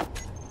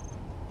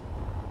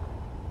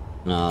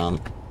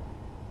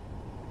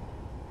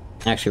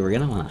 Actually, we're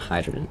gonna want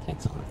hydrogen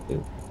tanks on it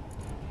too.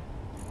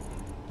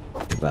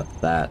 Think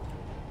about that.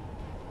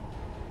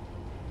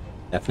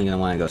 Definitely gonna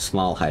want to go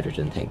small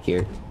hydrogen tank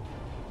here.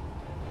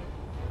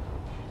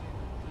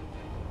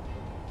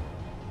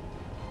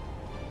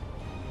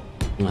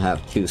 We'll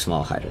have 2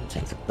 small hydrogen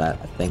tanks of that,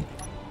 I think.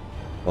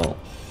 We'll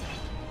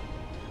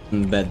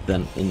embed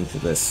them into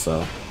this,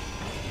 so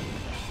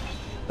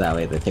that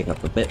way they take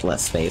up a bit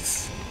less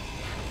space,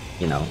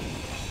 you know.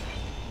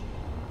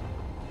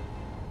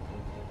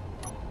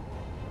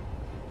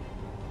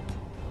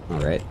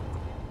 Alright.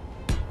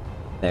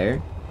 There.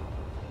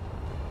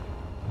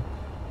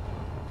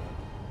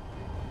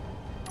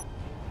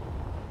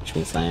 Which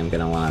means I am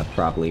gonna want to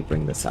probably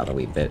bring this out a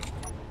wee bit.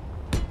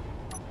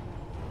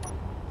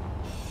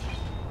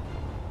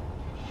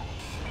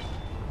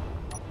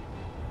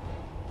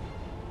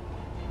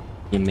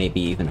 And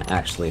maybe even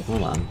actually,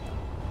 hold on.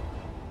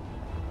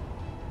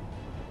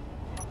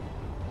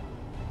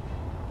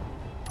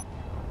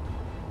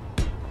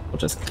 We'll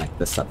just connect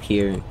this up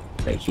here,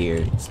 right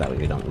here, so that way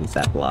we don't lose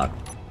that block.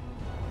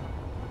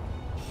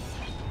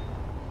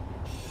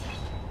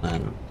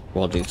 And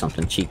we'll do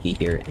something cheeky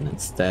here, and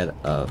instead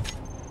of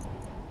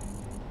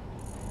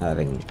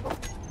having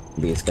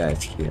these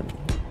guys here,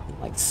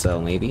 like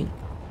so maybe.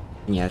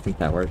 Yeah, I think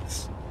that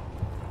works.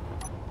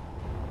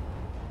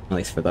 At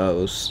least for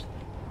those.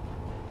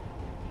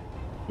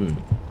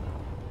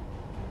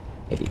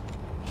 Maybe.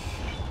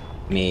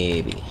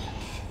 Maybe.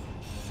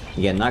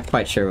 Again, not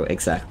quite sure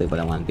exactly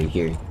what I want to do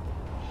here.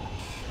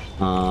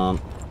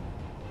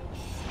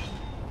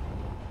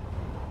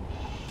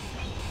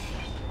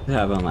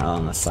 Have them out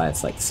on the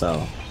sides like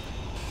so.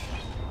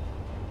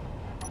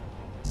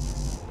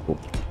 Ooh.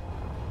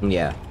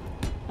 Yeah.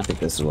 I think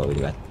this is what we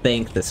do. I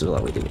think this is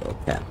what we do.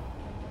 Okay.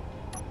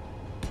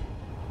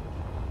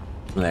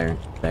 There.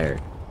 There.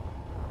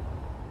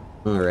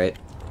 Alright.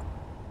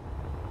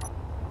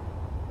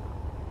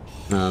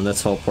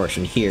 This whole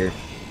portion here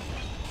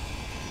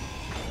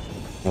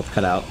we'll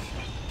cut out.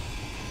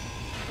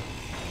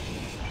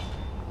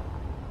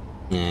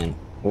 And,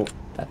 oh,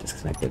 that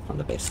disconnected from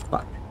the base.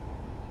 Fuck.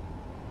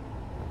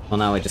 Well,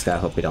 now we just gotta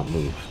hope we don't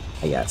move,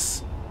 I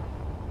guess.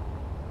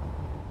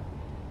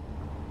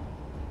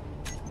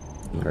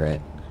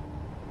 Alright.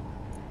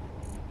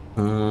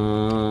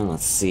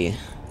 Let's see.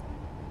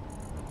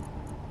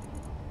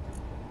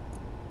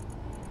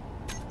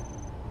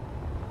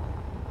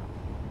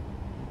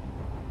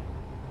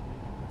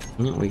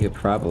 We could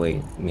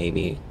probably,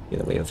 maybe,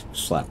 get a way of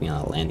slapping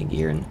on a landing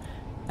gear and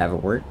have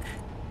it work.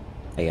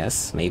 I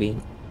guess, maybe.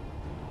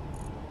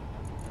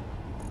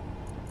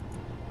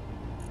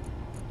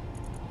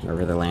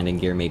 Wherever the landing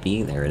gear may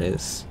be, there it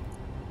is.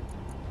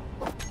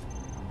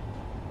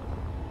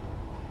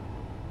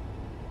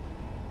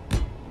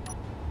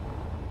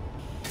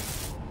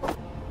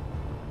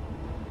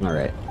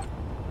 Alright.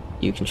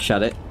 You can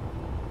shut it.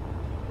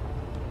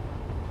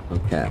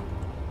 Okay.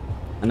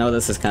 I know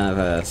this is kind of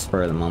a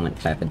spur-of-the-moment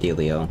type of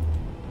dealio.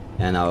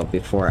 I know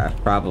before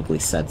I've probably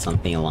said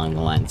something along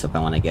the lines of I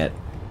want to get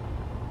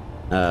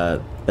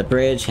the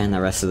bridge and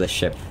the rest of the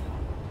ship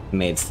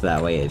made so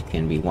that way it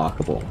can be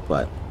walkable,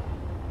 but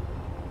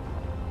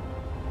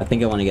I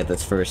think I want to get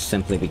this first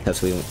simply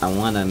because I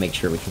want to make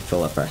sure we can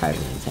fill up our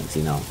hydrogen tanks,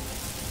 you know.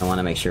 I want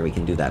to make sure we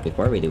can do that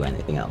before we do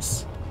anything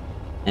else.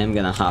 I'm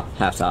gonna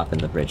have to hop in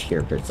the bridge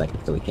here for a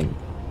second so we can,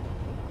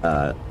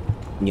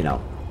 you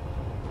know,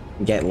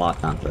 get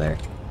locked onto there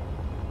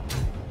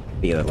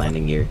via the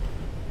landing gear.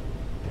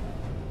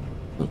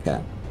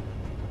 Okay.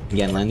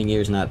 Again, landing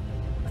gear is not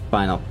a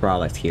final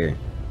product here,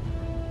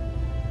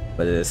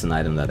 but it is an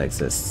item that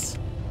exists.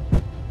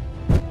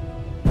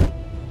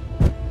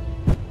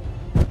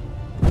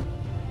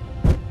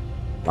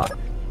 Lock.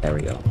 There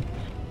we go.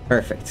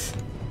 Perfect.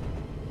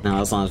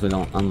 Now, as long as we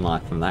don't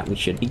unlock from that, we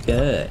should be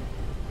good.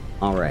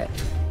 Alright.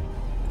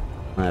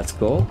 Let's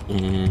go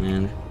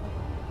and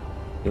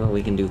see what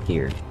we can do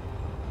here.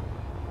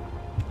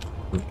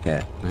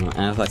 Okay. Now,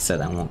 as I said,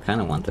 I kind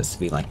of want this to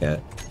be like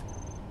a...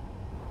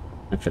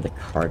 for the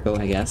cargo,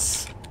 I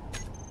guess.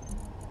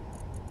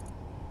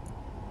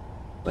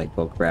 Like,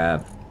 we'll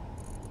grab...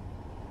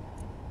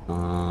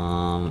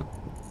 cargo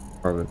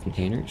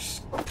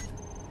containers.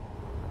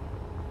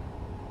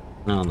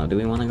 I don't know, do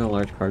we want to go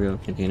large cargo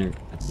container?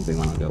 I think we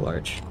want to go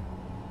large.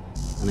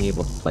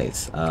 Unable to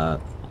place.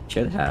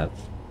 Should have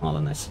all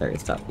the necessary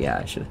stuff. Yeah,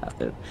 I should have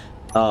it.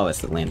 Oh, it's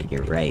the landing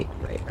gear. Right.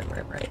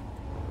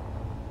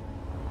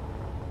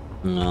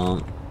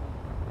 No.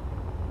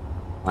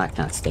 That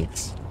kind of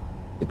stinks.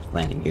 Stupid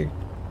landing gear.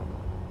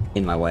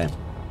 In my way.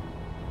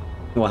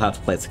 We'll have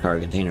to place the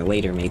cargo container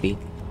later, maybe.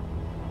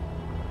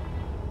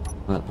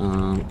 But,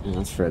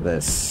 as for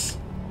this...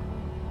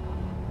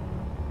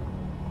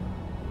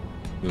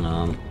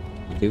 I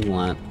do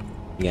want...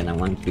 Again, I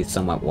want it to be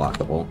somewhat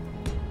walkable.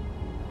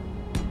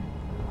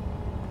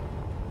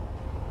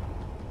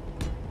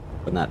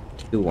 But not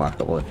too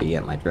walkable, if you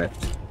get my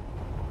drift.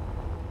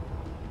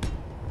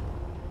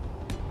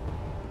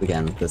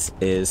 Again, this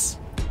is...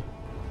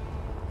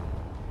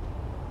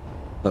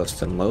 supposed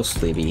to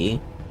mostly be...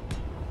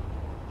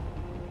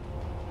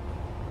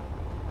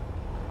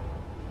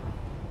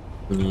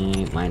 a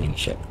mining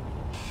ship.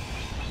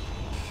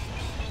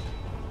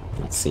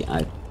 Let's see,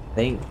 I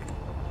think...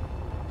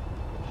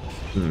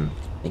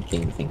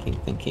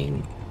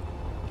 Thinking...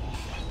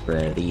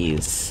 For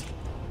these...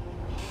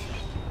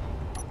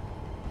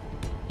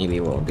 Maybe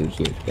what we'll do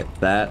here to get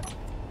that.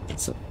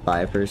 It's a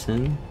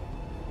 5-person.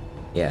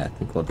 Yeah, I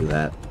think we'll do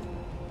that.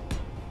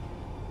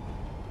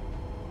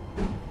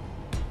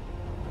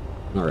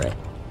 Alright.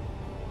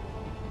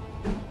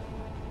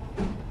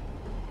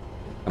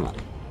 Come on.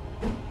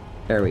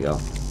 There we go.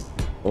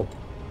 Oh.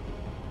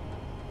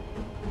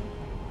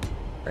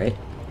 Right.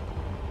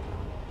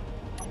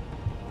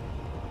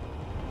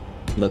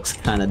 Looks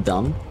kinda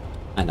dumb.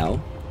 I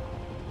know.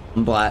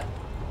 But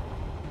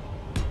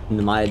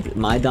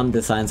my dumb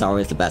designs are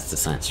always the best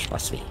designs,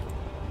 trust me.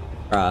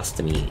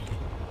 Trust me.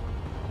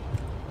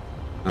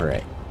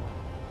 Alright.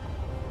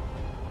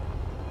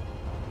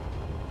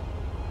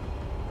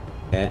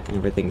 Okay,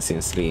 everything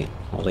seems to be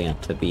holding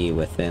up to be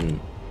within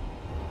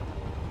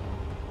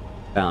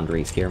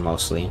boundaries here,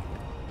 mostly.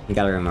 You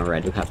gotta remember, I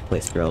do have to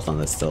place drills on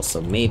this still, so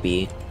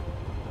maybe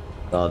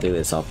what I'll do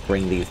is I'll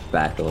bring these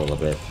back a little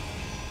bit.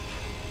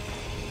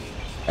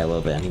 By a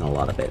little bit, I mean a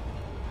lot of it.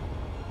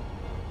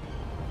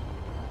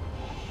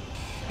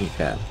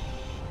 Okay.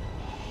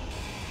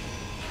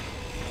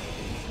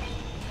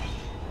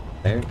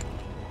 There.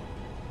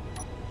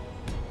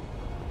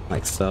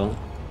 Like so.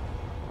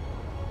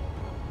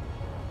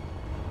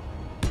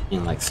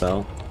 And like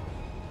so.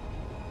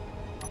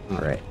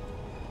 Alright.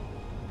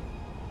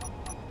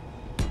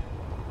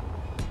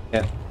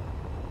 Yep.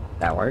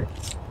 That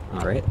works.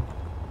 Alright.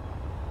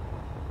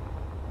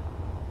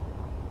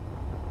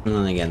 And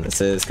then again,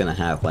 this is gonna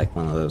have like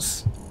one of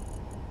those...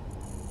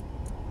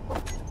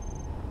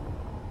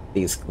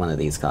 one of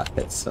these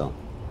cockpits, so...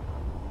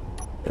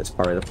 It's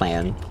part of the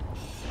plan.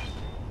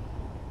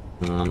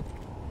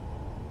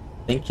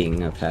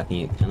 Thinking of having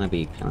it kind of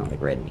be kind of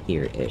like right in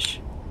here-ish.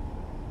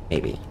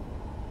 Maybe.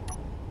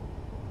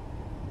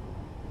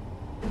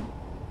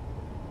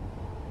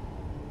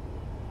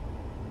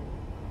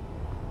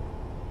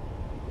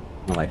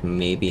 Or like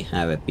maybe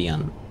have it be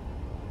on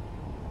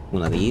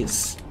one of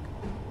these.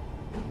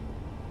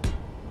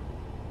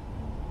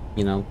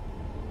 You know?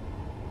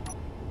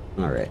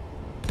 Alright.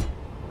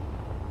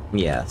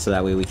 Yeah, so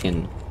that way we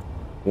can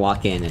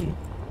walk in and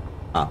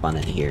hop on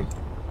it here.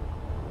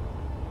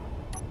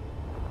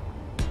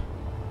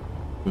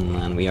 And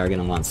then we are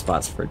gonna want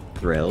spots for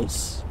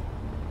drills.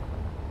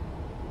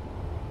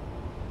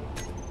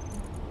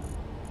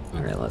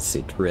 Alright, let's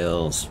see.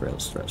 Drills.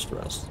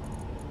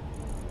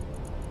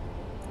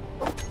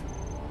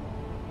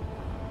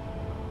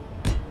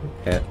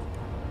 Okay.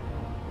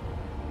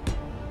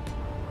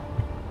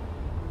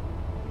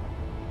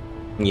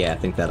 Yeah, I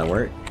think that'll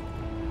work.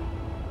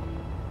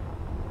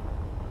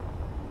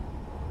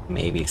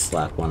 maybe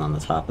slap one on the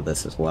top of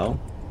this as well.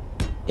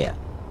 Yeah.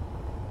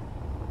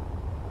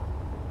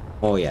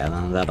 Oh yeah,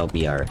 then that'll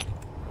be our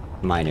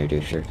miner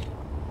doucher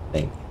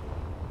thing.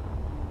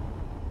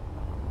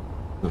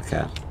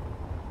 Okay.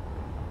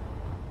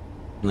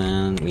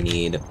 Then we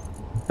need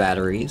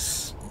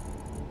batteries.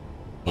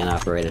 Can't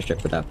operate a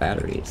ship without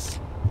batteries.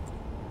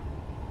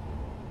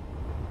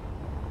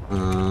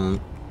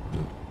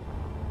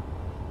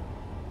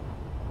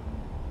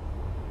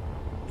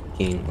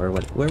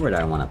 Where would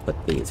I want to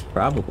put these?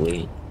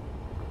 Probably.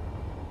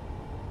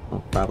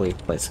 I'll probably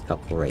place a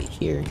couple right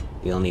here.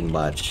 We don't need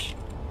much.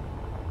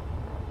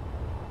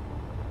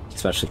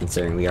 Especially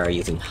considering we are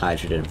using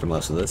hydrogen for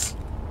most of this.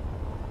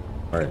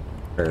 Or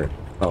for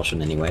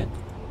propulsion anyway.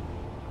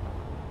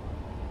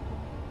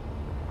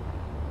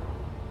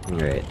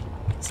 Alright.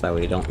 So that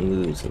we don't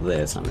lose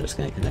this, I'm just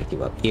gonna connect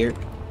you up here.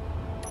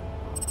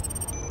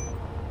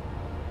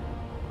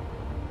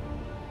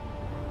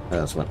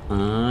 That's what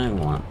I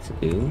want to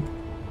do.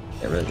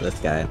 Get rid of this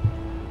guy.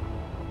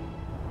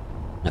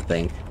 I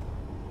think.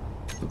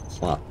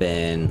 Plop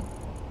in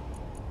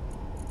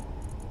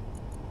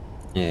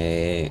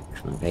a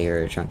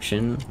conveyor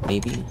junction,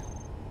 maybe?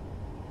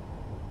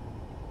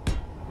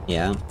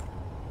 Yeah.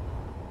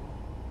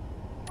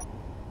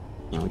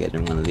 I'll get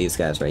in one of these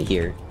guys right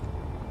here.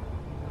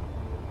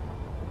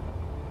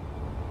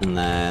 And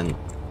then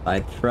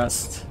side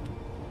thrust.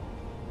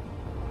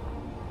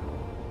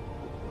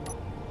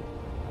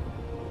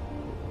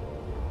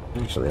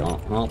 Actually,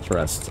 all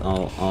thrust,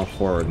 all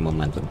forward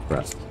momentum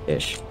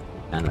thrust-ish,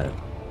 kind of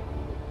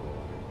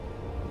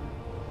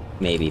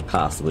maybe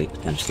possibly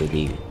potentially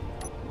be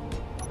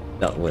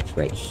dealt with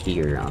right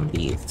here on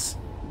these.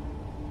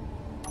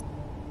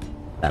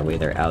 That way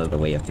they're out of the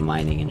way of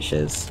mining and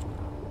shiz.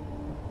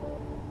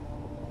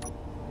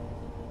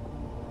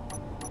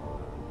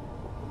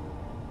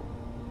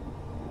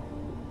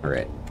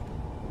 Alright.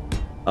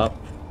 Up.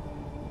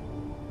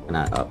 Or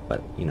not up,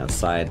 but, you know,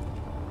 side,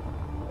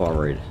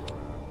 forward,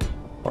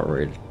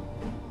 forward,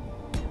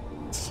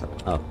 so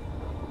up,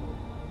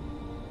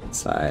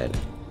 side,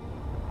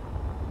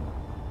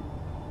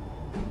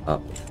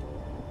 up.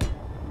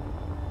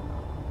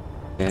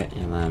 Okay,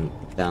 and then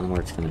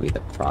downward's gonna be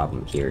the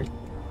problem here.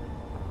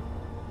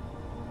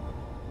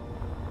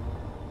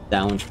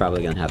 Downward's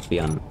probably gonna have to be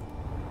on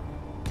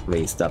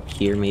raised up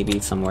here,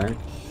 maybe somewhere.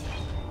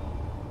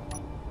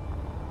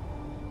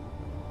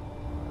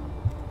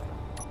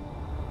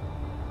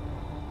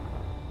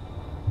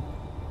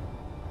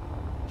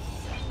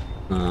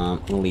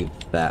 We'll leave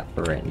that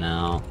for right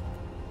now.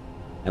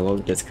 I will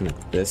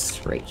disconnect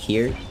this right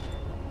here.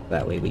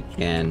 That way we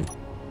can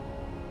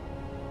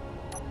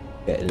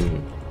get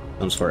in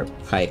some sort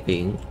of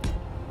piping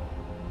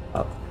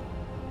up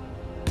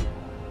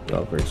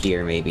over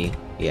here, maybe.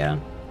 Yeah.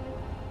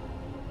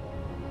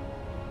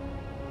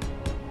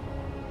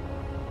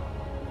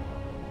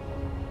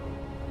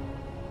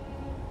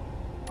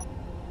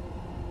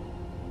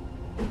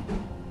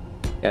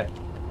 Yeah,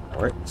 that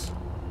works.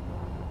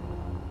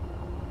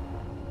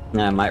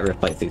 Now, I might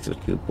replace these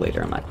with goop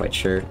later, I'm not quite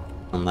sure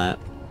on that.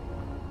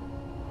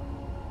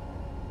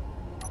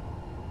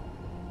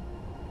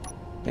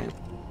 Okay.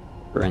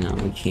 For right now,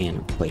 we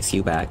can place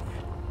you back.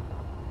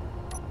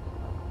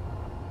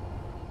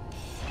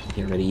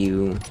 Get rid of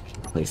you.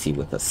 Replace you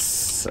with a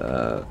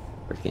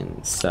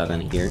freaking 7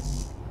 here.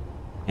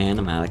 And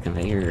I'm out of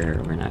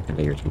conveyor. We're not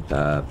conveyor to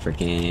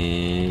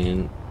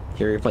freaking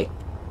carrier plate.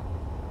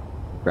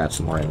 Grab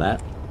some more of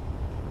that.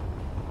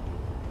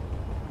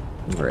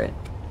 Alright.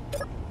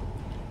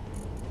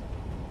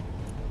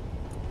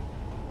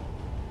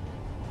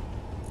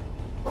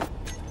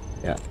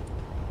 Yeah.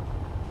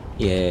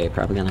 Yay,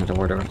 probably gonna have to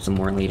order some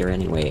more later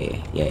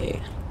anyway.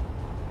 Yay.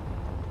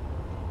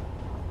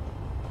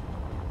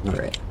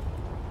 Alright.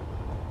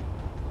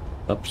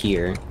 Up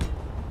here.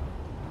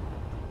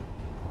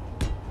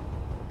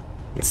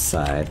 This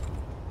side.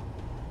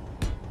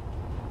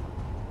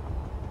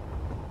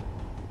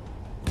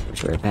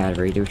 Which where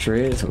battery doucher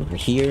is, over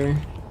here.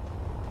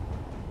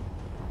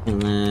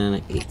 And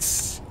then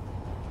it's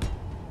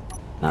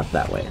not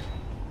that way.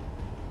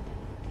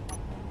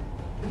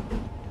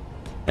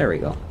 There we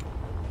go.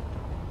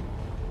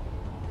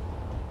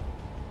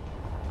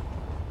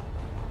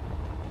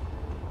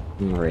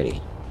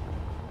 Alrighty.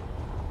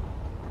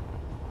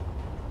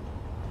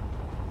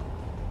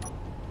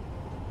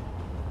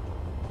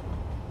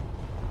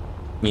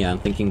 Yeah, I'm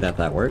thinking that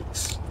that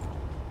works.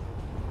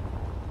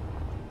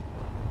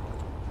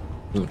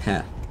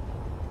 Okay.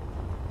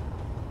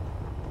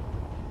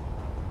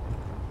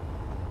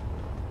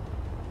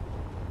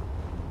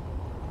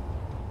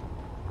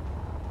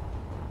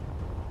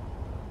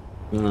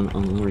 And then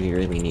all we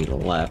really need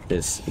left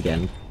is,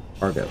 again,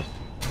 cargo.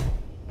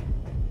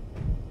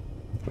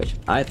 Which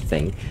I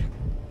think,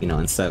 you know,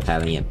 instead of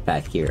having it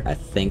back here, I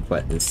think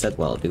what instead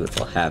what I'll do is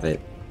I'll have it,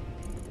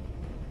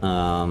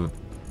 kinda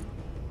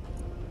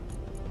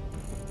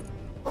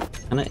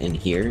in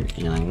here,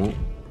 and I won't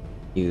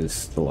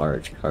use the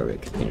large cargo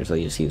containers, I'll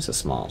just use the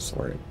smalls,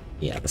 or,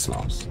 yeah, the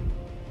smalls.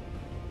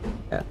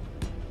 Yeah.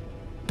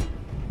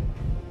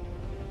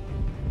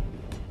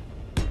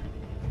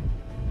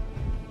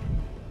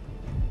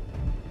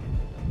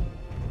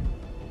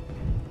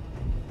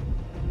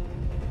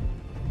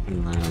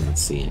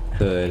 Let's see, it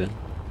could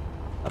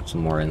have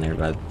some more in there,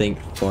 but I think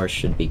 4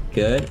 should be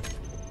good.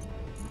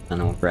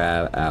 And we'll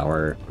grab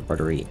our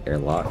rotary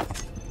airlock.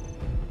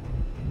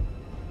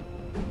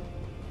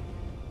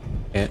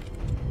 Okay.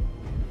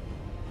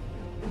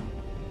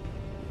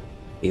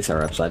 These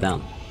are upside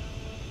down.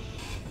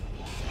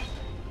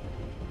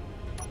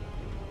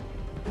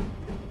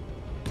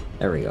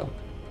 There we go.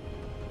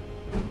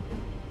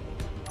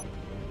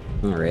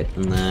 Alright,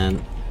 and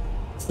then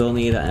still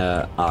need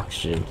an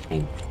oxygen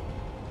tank.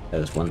 That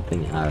was one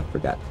thing I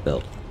forgot to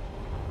build.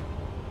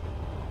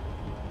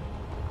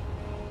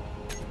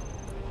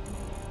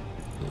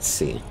 Let's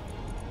see.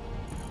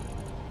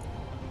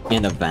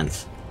 And a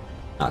vent.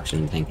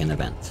 Oxygen tank and a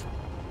vent.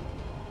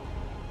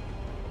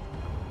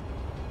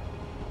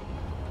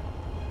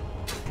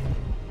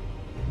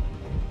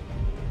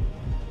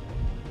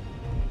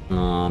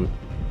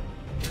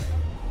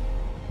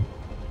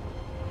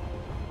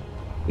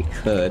 We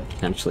could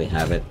potentially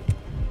have it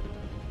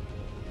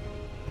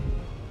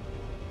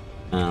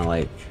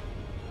like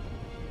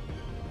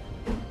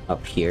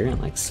up here,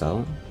 like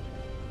so.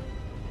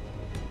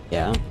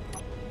 Yeah.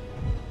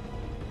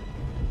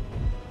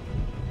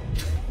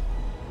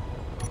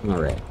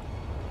 Alright.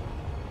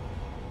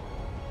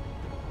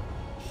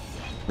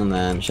 And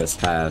then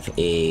just have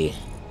a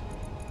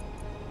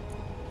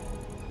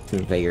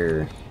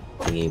conveyor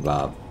thingy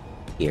bob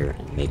here,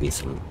 and maybe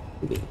some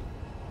tubing.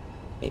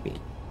 Maybe.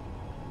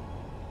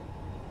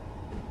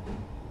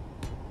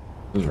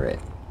 Alright.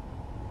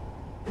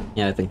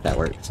 Yeah, I think that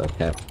works,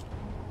 okay.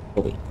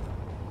 Cool.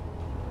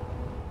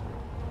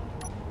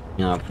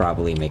 I'll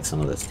probably make some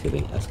of this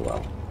tubing as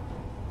well.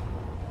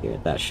 Here,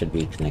 that should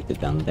be connected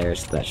down there,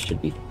 so that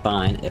should be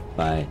fine if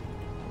I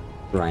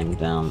grind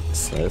down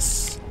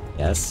this.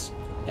 Yes.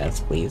 Yes,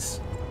 please.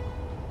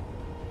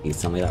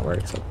 Please tell me that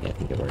works. Okay, I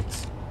think it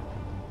works.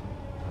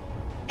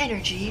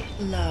 Energy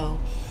low.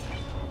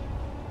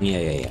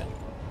 Yeah.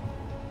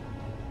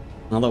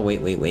 Although,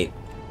 wait.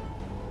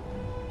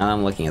 Now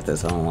I'm looking at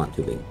this, I don't want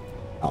tubing.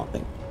 I don't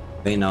think.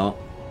 Wait, no.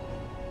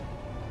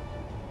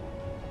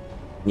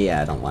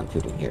 Yeah, I don't want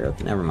tubing here.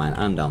 Okay, never mind,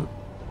 I'm dumb.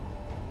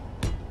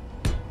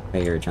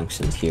 Conveyor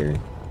junctions here.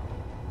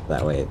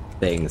 That way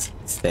things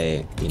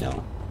stay, you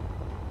know,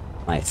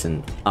 nice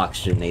and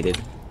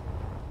oxygenated.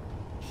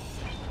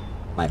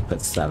 Might put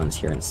 7s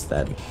here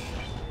instead.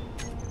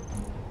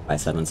 By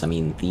 7s, I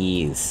mean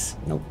these.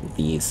 Nope,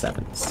 these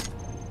 7s.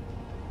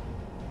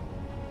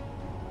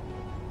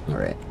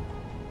 Alright.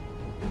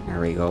 There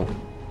we go.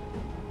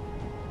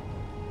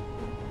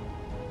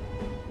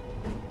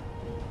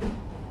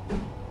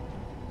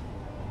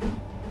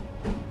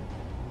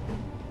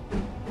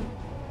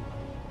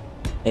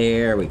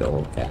 There we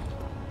go, okay.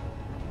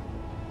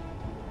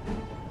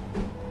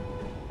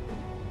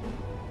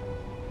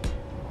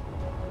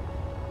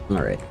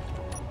 Alright.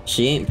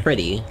 She ain't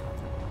pretty,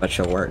 but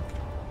she'll work.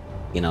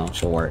 You know,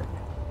 she'll work.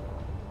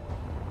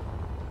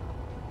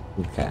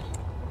 Okay.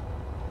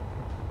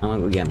 I'm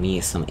gonna go get me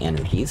some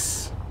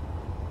energies.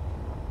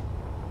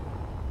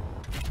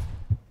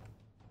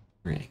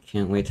 Alright,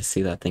 can't wait to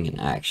see that thing in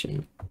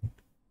action.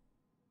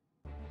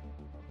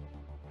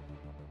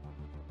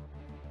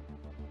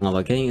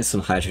 Although getting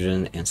some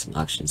hydrogen and some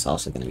oxygen is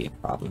also going to be a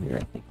problem here,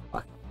 I think.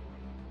 Fuck.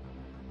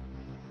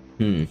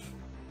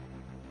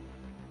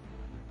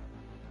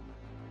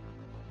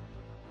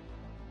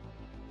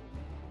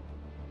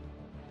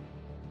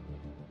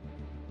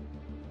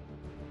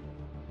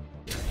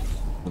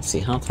 Let's see,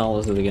 how tall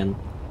is it again?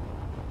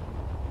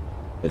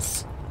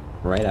 It's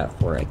right at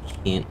 4. I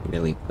can't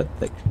really put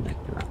the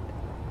connector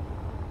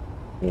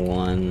on it.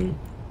 1,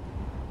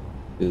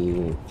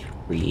 2,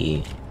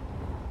 3,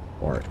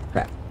 4.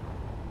 Crap.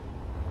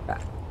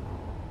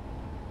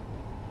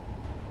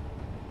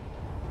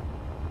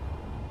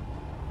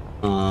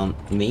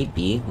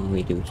 Maybe what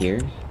we do here,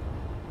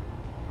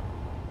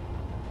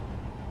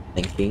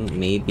 thinking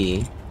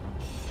maybe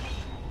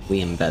we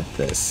embed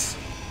this.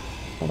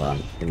 Hold on,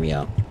 hear me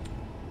out.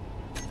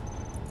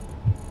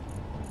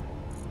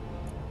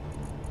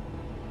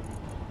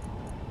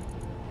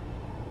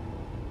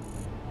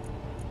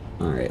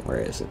 Alright, where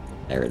is it?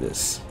 There it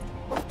is.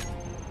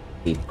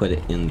 We put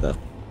it in the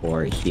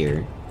floor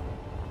here.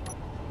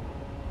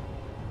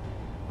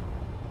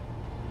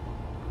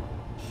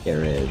 Get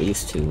rid of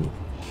these two.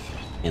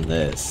 And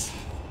this.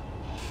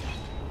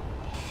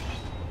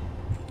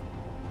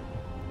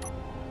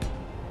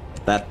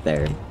 Put that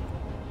there.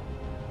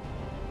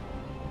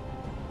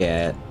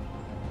 Get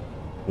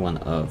one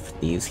of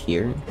these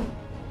here.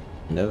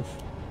 Kind of.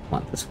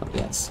 Want this one?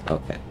 Yes.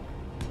 Okay.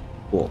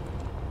 Cool.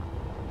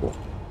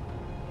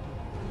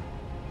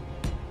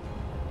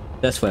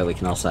 This way we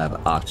can also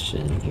have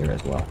oxygen here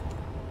as well.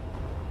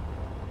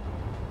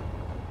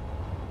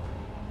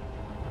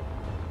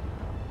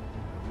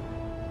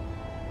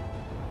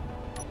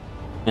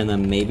 And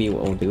then maybe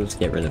what we'll do is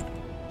get rid of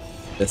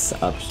this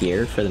up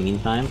here for the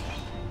meantime.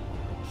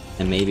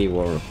 And maybe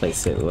we'll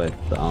replace it with,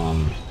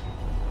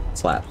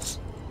 slabs.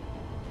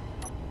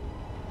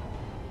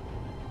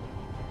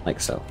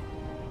 Like so.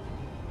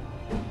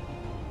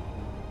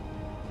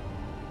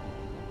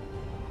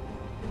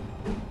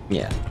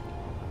 Yeah.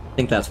 I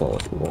think that's what we'll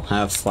do. We'll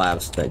have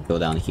slabs that go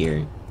down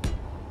here.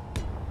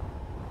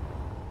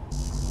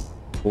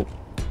 Cool.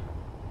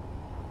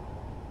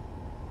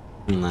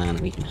 And then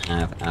we can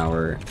have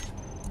our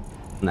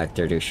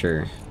connector to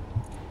sure.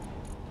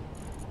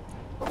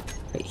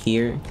 Right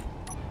here.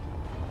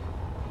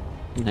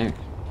 And there.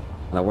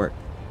 That'll work.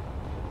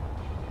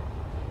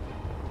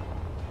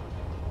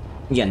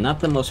 Yeah, not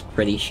the most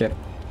pretty ship.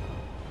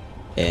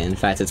 In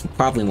fact, it's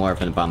probably more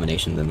of an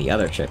abomination than the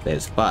other ship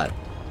is, but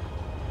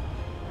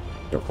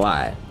she'll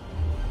fly,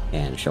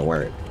 and she'll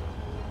work.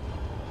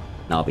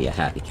 And I'll be a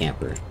happy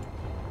camper.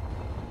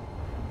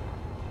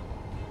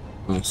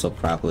 Also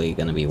probably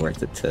gonna be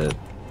worth it to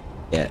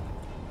get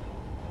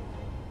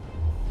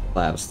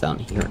slabs down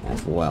here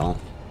as well.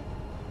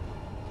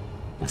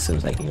 As soon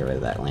as I can get rid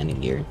of that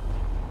landing gear.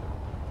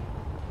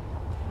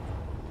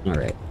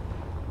 Alright.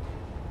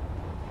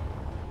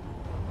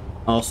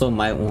 Also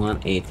might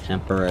want a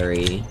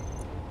temporary,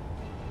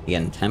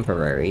 again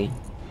temporary,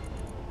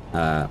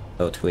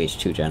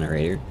 O2H2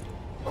 generator.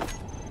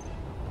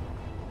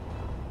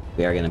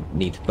 We are gonna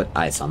need to put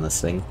ice on this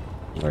thing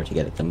in order to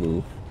get it to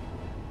move.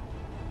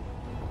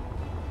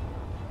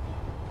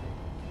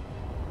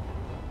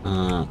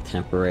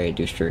 Temporary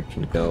booster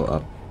can go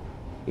up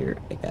here,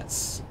 I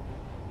guess.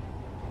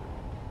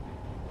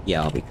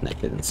 Yeah, I'll be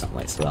connected in some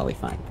way, so that'll be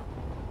fine.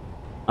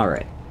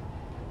 Alright.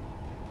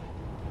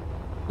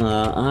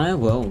 I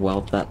will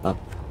weld that up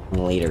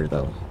later,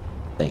 though,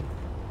 I think.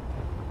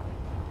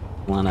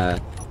 Wanna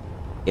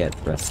get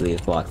the rest of these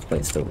blocks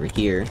placed over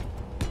here.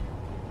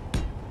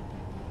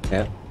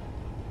 Okay.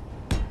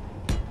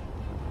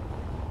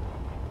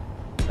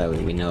 That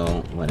way we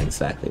know what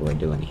exactly we're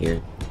doing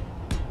here.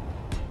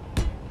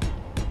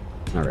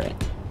 Alright.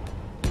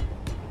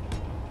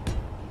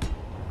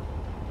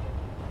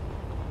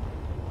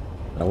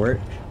 That'll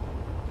work.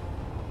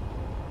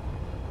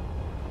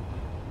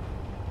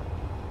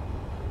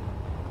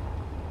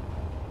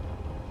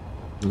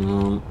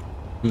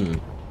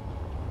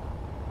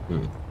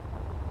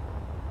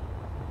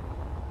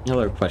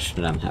 Another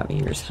question I'm having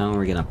here is how are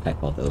we gonna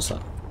pack all those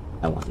up?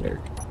 I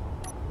wonder.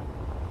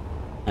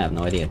 I have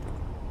no idea.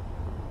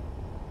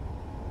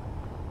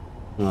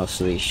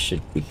 Most of these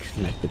should be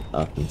connected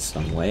up in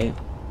some way.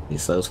 At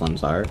least those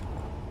ones are.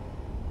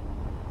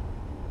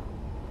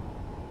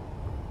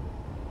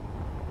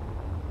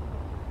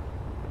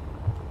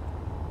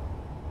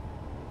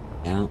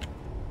 Yeah.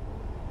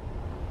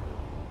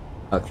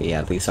 Okay,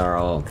 yeah, these are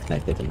all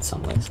connected in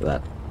some way, so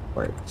that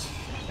works.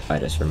 If I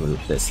just remove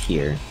this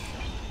here.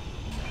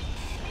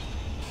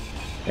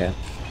 Yeah.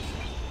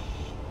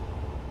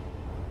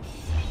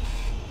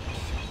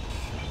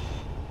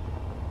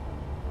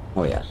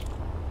 Oh yeah.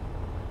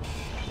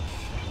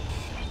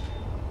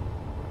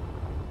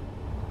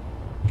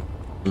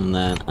 And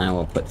then I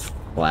will put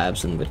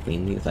slabs in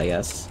between these, I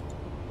guess.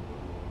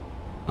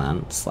 Come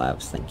on,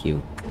 slabs, thank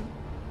you.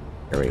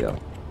 There we go.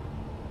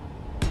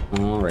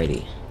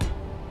 Alrighty.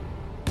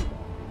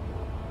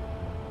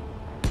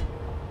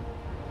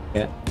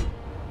 Yeah.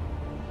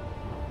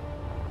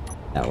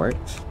 That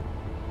works.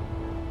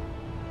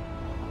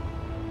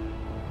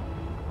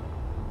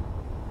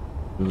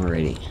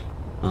 Alrighty.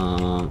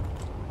 I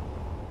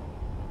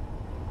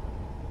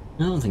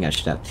don't think I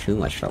should have too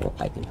much trouble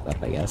piping it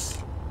up, I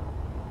guess.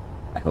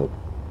 I hope.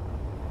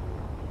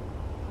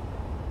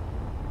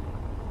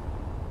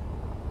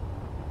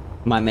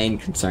 My main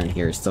concern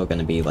here is still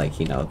gonna be, like,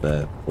 you know,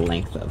 the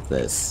length of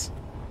this.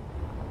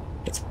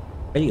 It's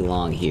pretty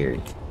long here,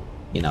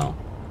 you know.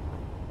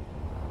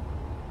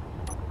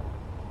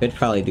 Could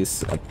probably do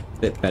a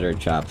bit better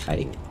job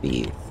hiding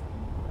these.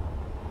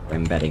 Or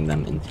embedding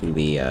them into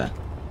the,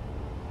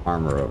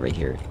 armor over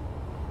here.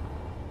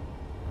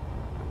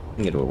 I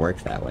think it would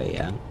work that way,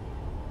 yeah.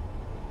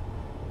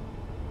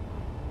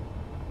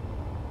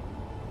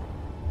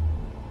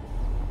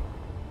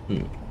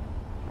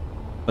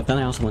 But then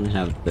I also wouldn't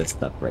have this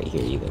stuff right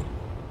here either.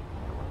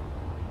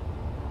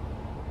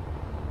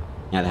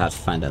 I'd have to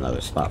find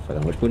another spot for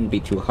them, which wouldn't be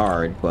too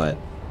hard, but,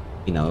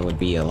 you know, it would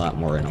be a lot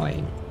more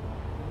annoying.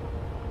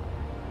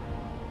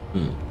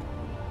 I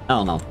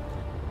don't know.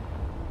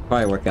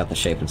 Probably work out the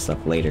shape and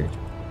stuff later.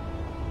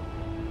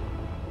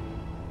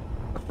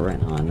 But for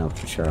right now, I know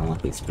for sure I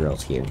want these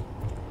drills here.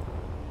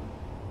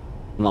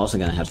 I'm also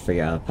gonna have to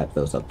figure out how to pipe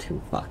those up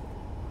too. Fuck.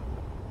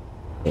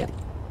 Yeah.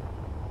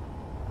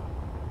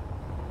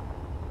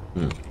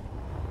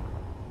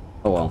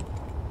 Oh well.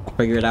 I'll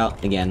figure it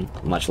out again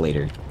much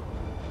later.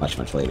 Much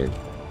later.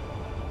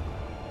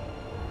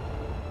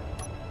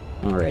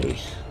 Alrighty.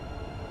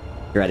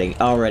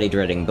 Already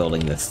dreading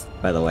building this,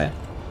 by the way.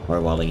 Or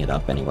welding it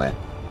up anyway.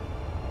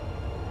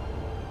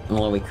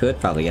 Well, we could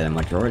probably get a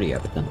majority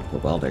of it done with the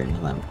welder now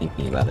that I'm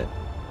thinking about it.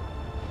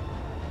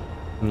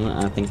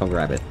 I think I'll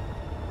grab it.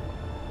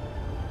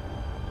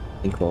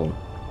 I think we'll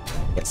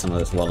get some of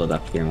this welded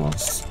up here and we'll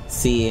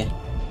see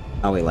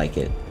how we like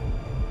it.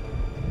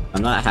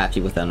 I'm not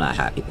happy with it, I'm not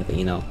happy with it,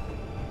 you know?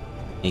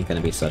 Ain't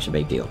gonna be such a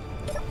big deal.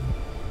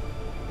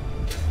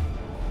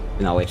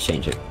 And always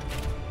change it.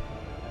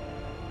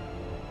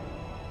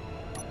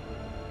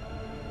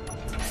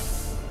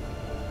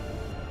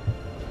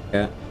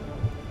 Yeah.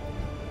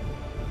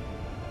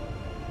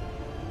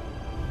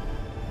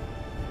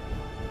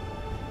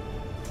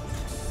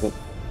 Cool.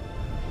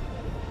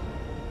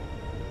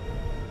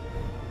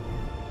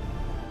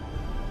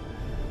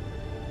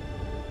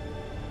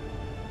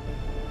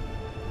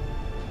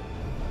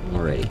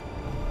 Alrighty.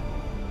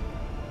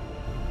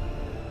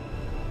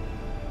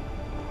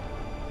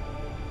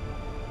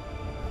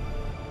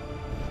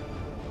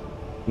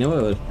 You know,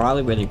 it would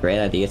probably been a great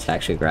idea to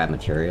actually grab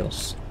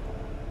materials.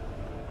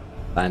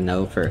 I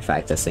know for a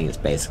fact this thing is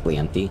basically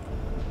empty.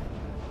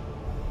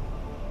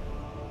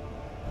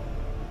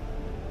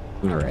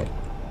 Alright.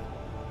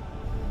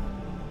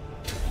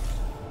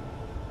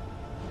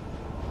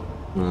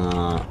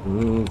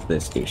 Move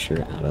this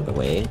t-shirt out of the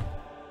way.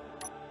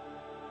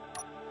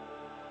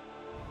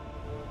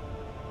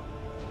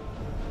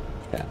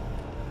 Okay.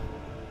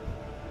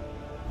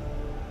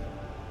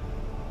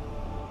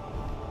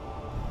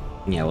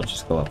 Yeah, we'll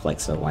just go up like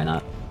so, why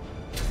not?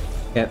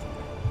 Yep.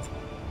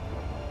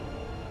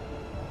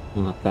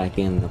 Not back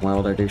in the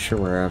world, Ardusha,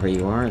 wherever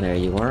you are. There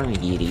you are,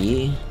 yee to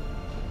yee.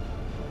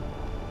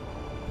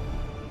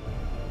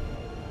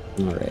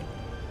 Alright.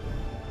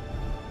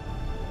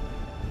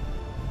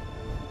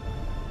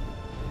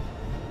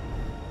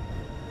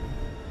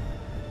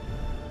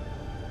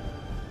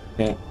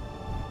 Okay.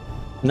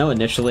 No,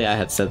 initially I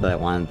had said that I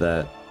wanted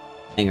the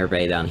hangar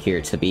bay down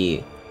here to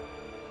be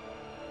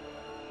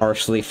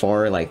partially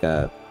for like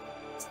a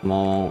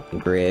small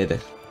grid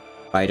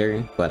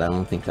fighter, but I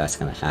don't think that's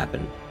gonna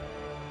happen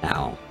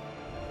now.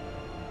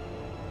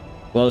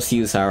 We'll just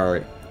use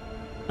our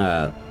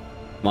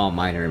small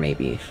miner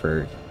maybe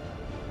for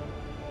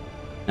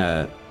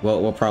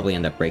we'll probably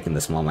end up breaking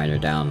the small miner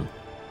down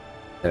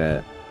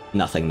to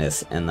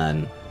nothingness and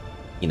then,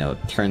 you know,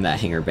 turn that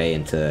hangar bay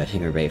into a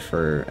hangar bay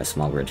for a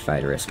small grid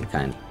fighter of some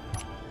kind.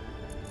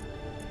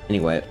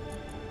 Anyway,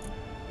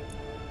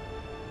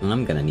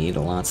 I'm gonna need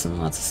lots and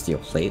lots of steel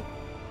plate.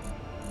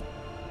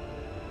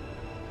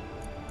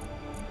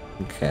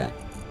 Okay.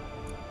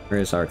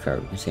 Where's our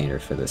cargo container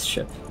for this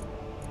ship?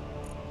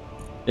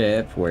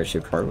 Ship, where's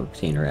your cargo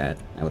container at?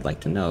 I would like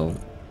to know.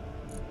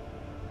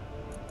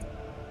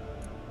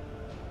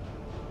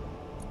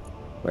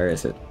 Where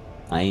is it?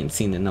 I ain't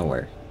seen it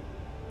nowhere.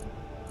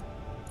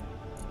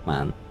 Come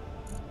on.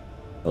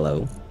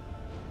 Hello?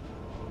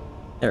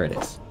 There it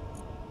is.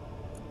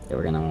 Okay,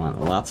 we're gonna want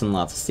lots and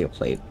lots of steel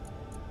plate.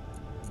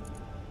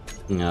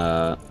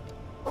 Gonna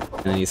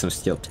need some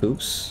steel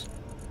tubes.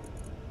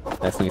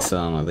 Definitely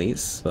some of these,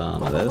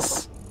 some of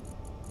this.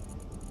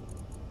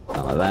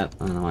 Some of that.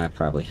 I know I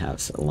probably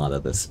have a lot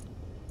of this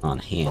on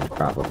hand,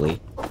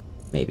 probably.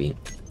 Maybe.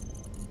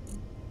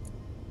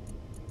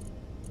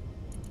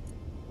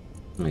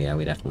 Oh yeah,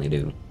 we definitely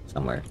do.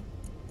 Somewhere.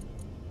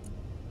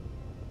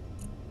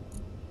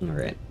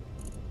 Alright.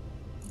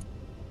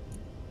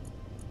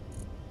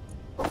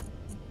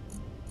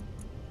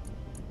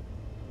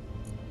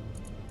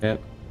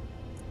 Yep.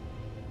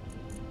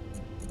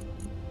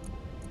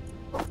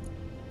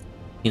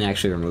 You can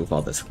actually remove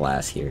all this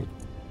glass here.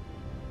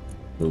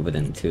 Move it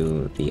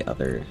into the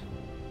other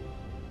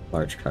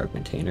large cargo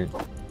container.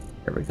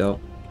 There we go.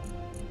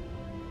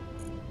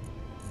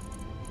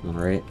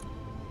 Alright.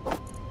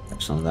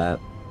 Grab some of that.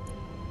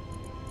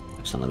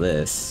 Grab some of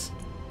this.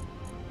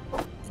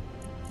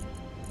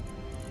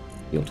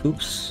 Steel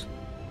tubes.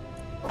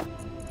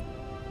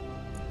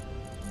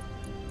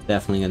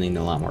 Definitely gonna need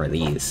a lot more of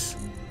these.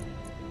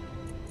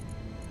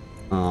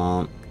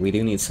 We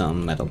do need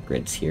some metal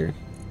grids here.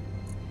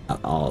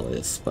 Not all of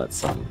this, but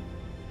some.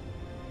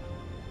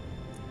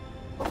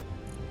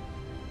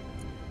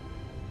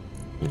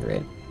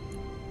 Alright.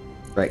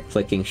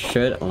 Right-clicking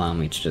should allow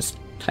me to just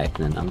type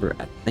in a number.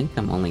 I think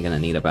I'm only gonna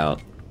need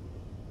about...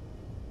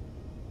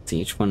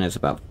 See, each one is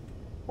about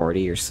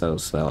 40 or so,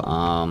 so,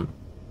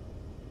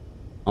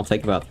 I'll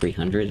take about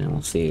 300 and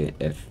we'll see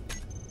if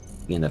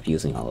we end up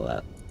using all of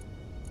that.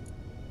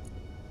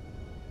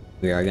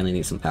 We are gonna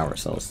need some power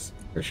cells,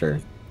 for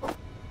sure.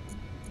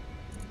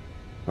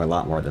 Or a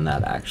lot more than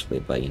that, actually,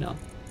 but, you know,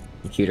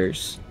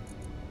 computers.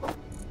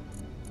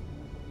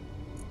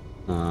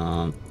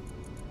 I'm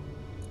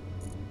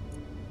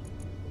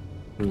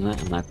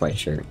not quite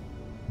sure.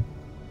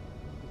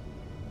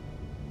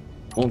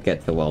 We'll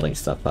get the welding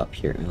stuff up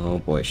here. Oh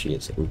boy, she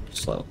is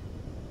slow.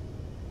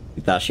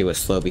 You thought she was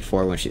slow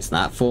before when she's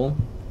not full?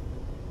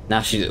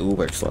 Now she's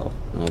uber slow.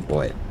 Oh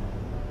boy.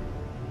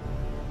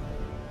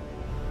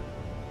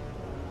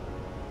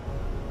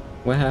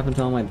 What happened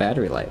to all my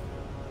battery life?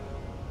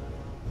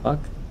 Fuck.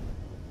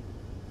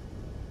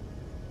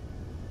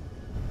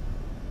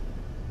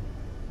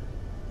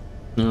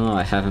 No,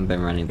 I haven't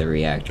been running the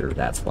reactor,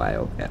 that's why,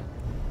 okay.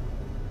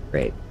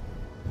 Great.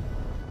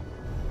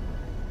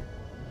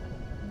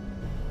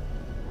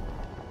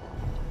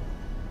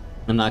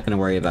 I'm not gonna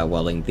worry about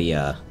welding the,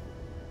 you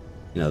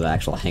know, the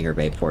actual hangar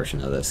bay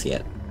portion of this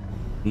yet.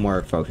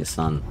 More focused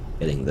on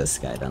getting this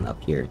guy done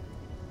up here.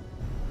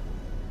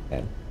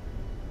 Okay.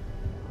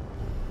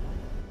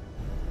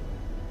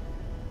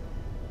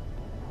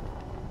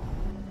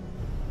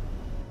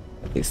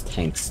 Get these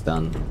tanks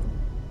done.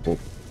 Cool.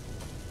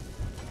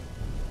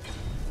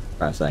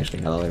 Perhaps I actually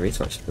got all the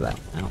resources for that.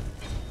 Wow.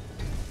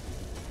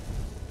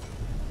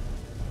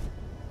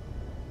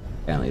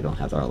 Apparently don't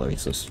have all the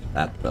resources for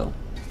that though.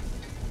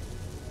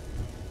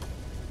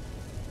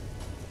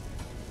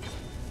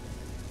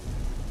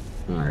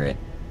 Alright.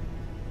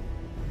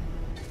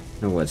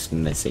 What's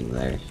missing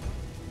there?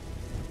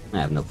 I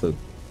have no clue.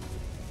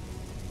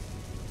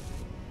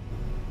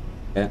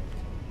 Okay.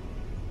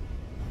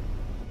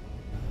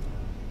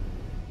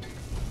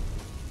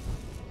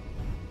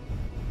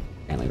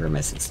 Apparently we're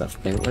missing stuff.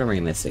 Okay, what are we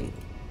missing?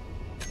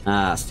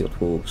 Ah, steel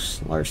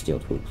tools. Large steel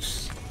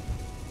tools.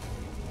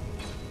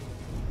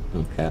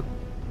 Okay.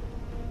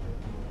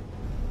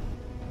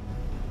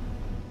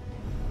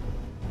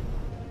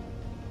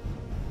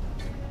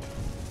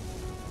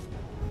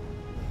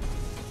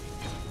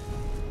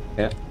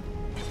 Okay.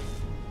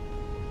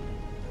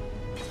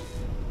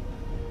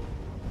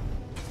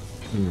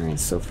 Alright,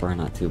 so far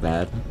not too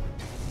bad.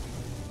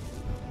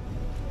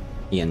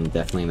 Again,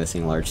 definitely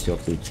missing large steel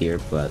tubes here,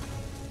 but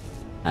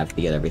have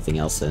to get everything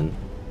else in.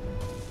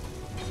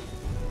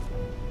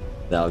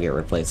 That'll get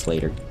replaced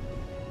later.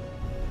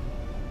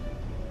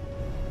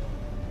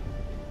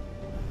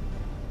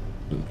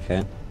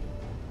 Okay.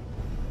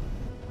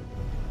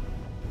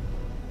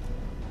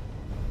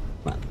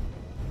 Come on.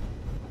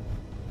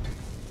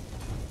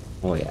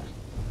 Oh yeah.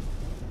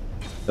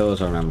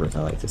 Those are numbers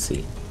I like to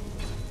see.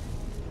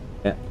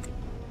 Okay.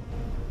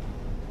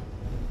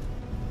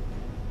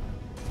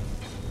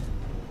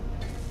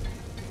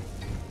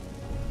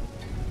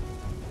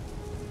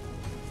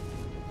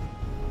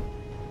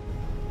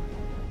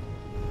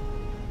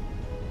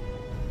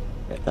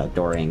 Bet that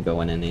door ain't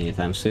going in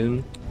anytime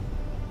soon.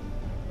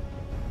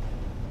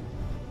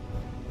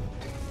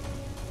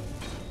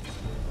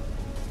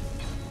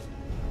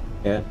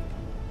 Yeah.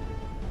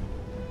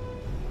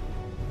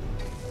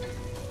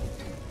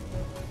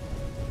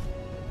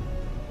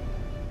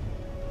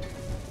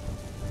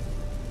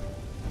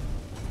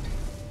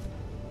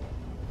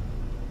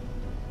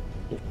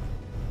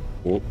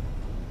 Whoop.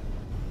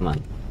 Come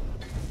on.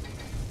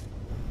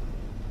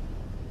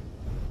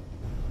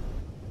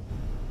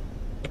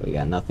 We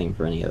got nothing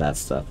for any of that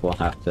stuff. We'll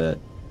have to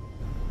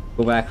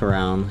go back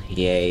around.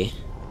 Yay.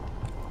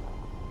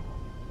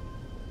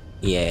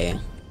 Yay.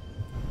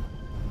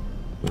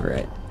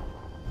 Alright.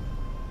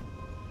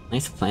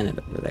 Nice planet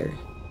over there.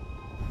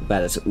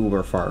 But it's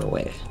uber far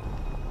away.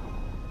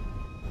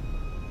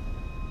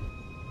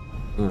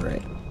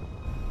 Alright.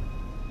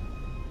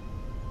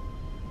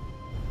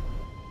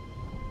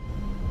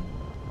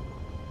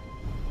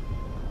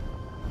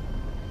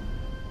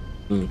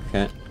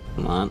 Okay,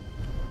 come on.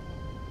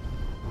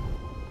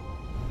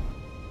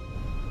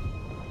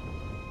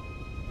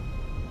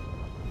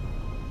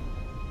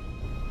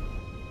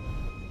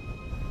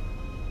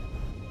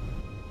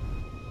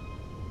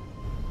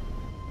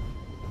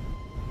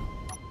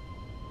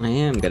 I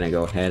am gonna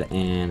go ahead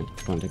and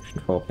go into the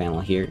control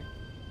panel here.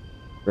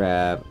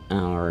 Grab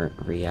our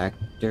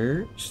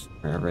reactors,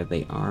 wherever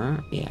they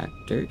are.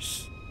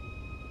 Reactors.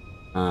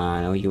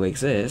 I know you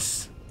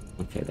exist.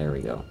 Okay, there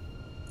we go.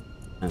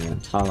 I'm gonna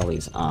toggle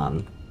these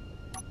on.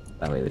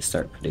 That way they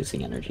start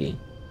producing energy.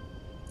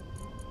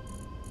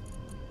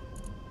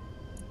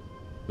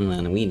 And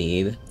then we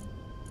need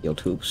steel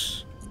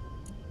tubes.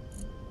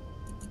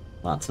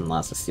 Lots and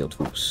lots of steel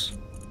tubes.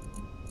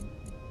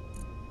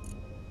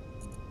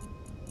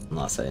 And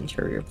lots of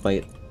interior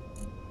plate.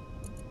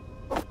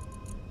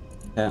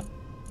 Yeah.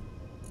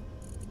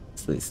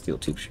 So these steel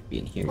tubes should be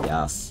in here,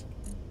 yes.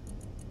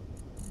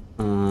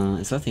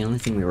 Is that the only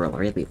thing we were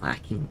really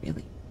lacking?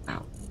 Really?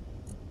 Wow.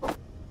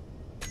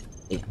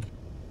 Yeah.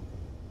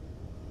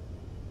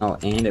 Oh,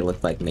 and it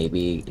looked like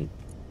maybe,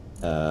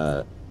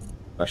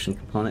 Russian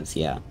components?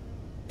 Yeah.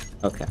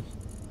 Okay.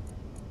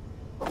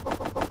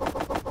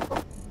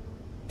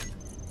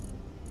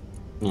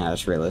 Yeah, I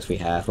just realized we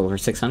have over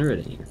 600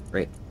 in here.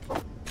 Great.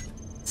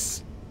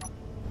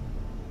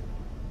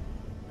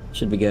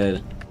 Should be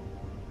good.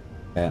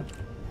 Okay.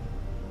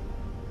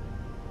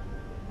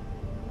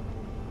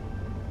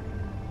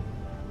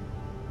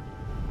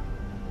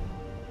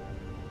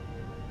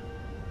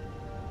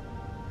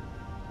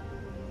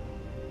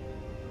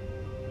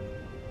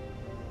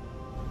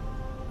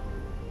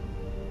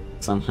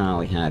 Somehow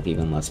we have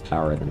even less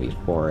power than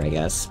before, I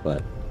guess,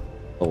 but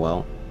oh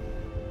well.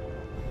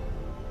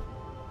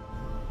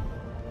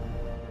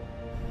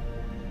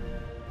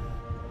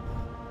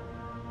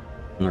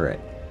 Alright.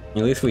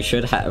 At least we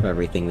should have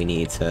everything we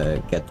need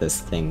to get this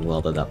thing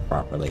welded up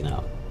properly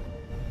now.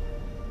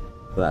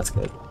 So that's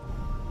good.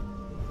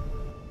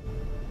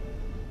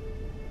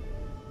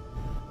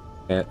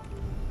 Okay.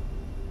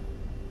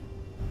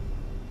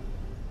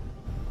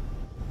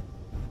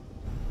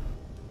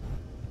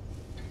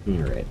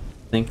 Alright.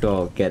 I think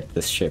I'll get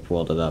this ship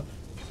welded up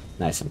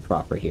nice and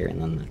proper here, and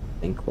then I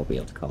think we'll be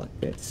able to call it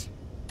grids.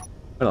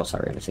 What else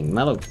are we missing?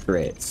 Metal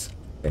grids.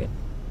 Great.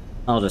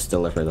 I'll just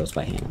deliver those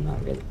by hand, I'm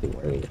not really too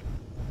worried.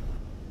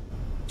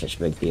 Such a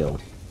big deal.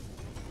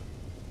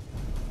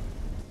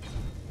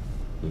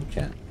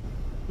 Okay.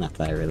 Not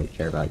that I really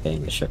care about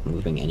getting the ship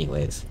moving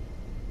anyways.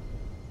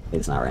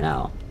 It's not right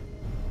now.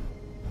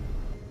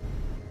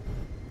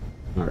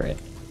 Alright.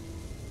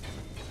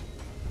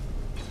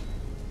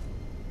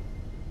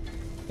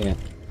 Yeah.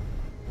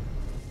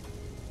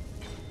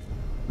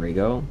 There we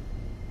go.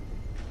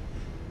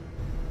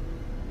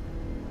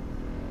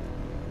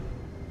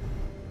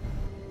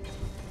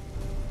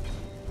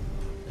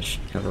 That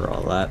should cover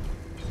all that.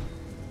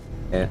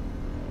 Yeah.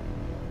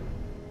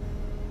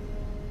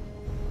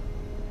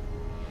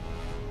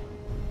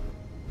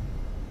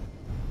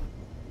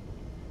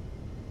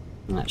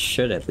 That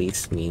should at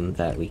least mean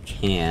that we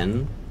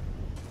can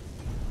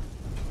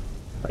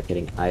start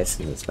getting ice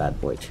in this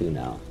bad boy too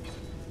now.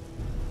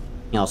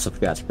 I also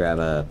forgot to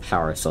grab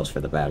power cells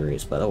for the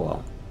batteries, but oh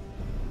well.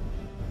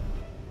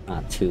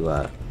 Not too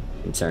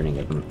concerning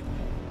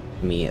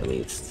of me at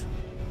least.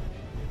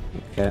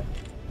 Okay.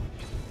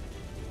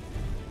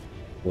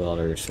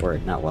 Welders, or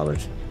not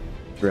welders.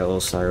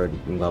 Drills are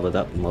welded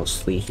up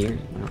mostly here.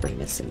 What are we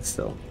missing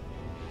still?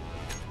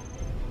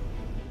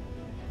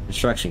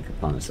 Construction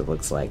components, it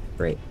looks like.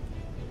 Great.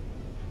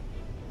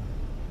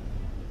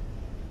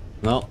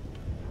 Well,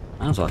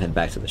 might as well head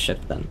back to the ship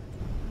then.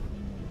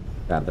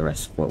 Grab the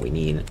rest of what we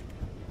need.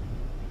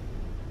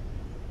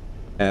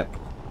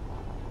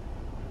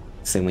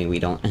 Same way we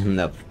don't end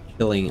up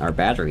filling our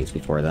batteries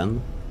before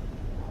then.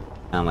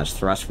 How much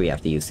thrust we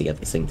have to use to get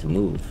this thing to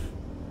move.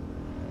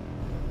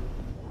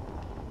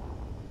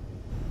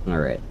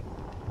 Alright.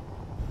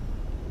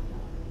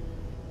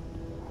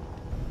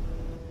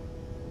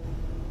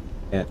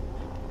 Yeah.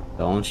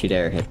 Don't you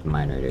dare hit the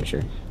mine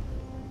reducer.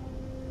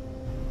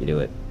 You do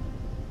it.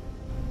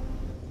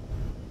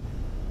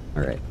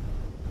 Alright.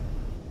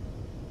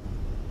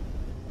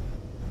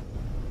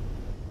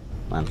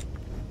 Come on.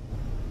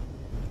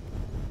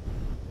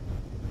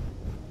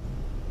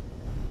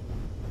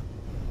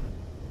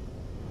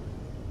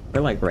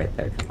 We're like right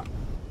there, come on.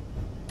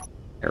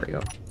 There we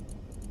go.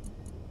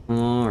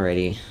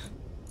 Alrighty.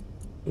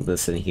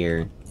 Listen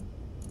here.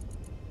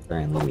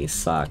 Apparently we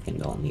suck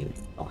and don't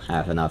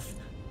have enough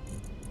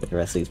with the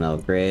rest of these metal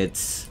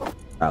grids.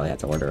 Probably have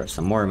to order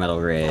some more metal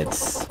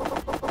grids.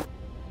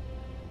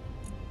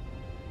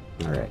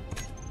 Alright.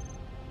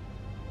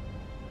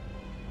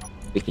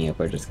 Speaking of,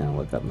 we're just gonna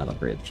look up metal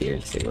grids here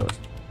and see what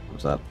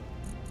comes up.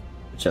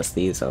 Just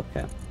these?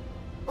 Okay.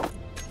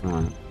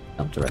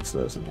 Dump the rest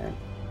of those in there.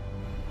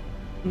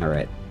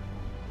 Alright.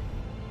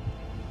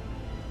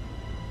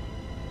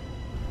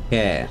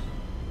 Okay.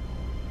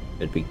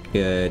 Should be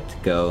good to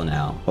go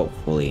now.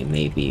 Hopefully,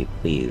 maybe,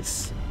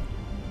 please.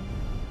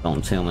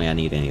 Don't tell me I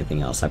need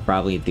anything else. I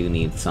probably do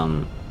need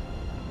some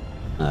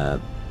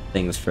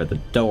things for the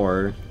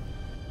door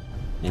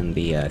in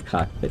the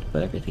cockpit,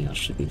 but everything else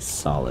should be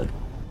solid.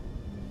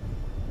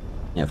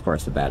 Yeah, of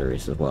course the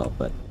batteries as well,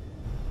 but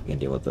we can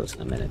deal with those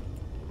in a minute.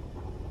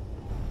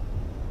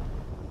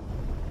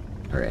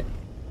 Alright.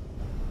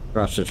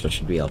 Processor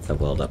should be able to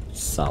weld up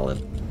solid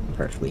and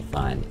perfectly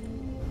fine.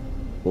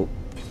 Oh.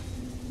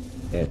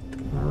 Okay,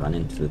 I'm gonna run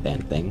into the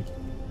damn thing.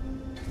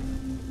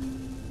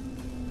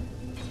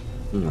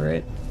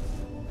 Alright.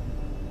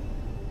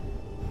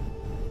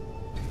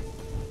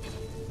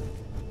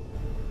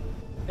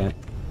 Okay.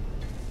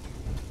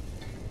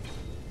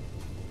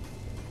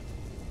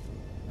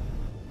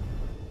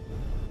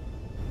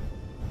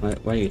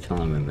 What are you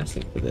telling me I'm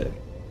missing for the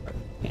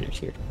containers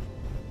here?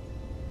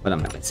 What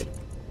am I missing?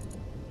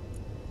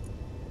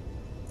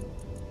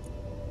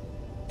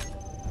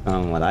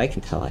 What I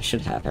can tell, I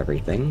should have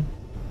everything.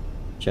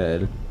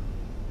 Should.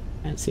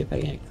 And see if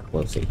I can get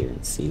closer here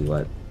and see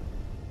what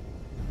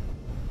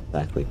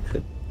exactly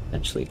could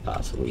potentially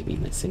possibly be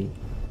missing.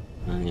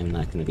 I am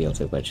not going to be able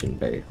to wedge in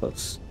very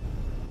close.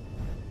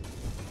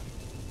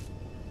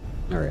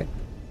 Alright.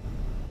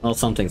 Well,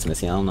 something's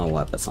missing. I don't know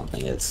what, but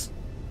something is.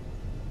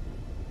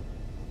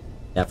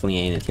 Definitely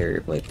ain't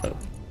interior plate, though.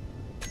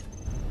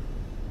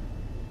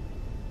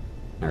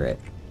 Alright.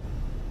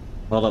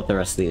 Weld up the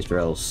rest of these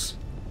drills.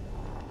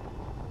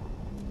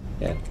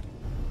 Okay.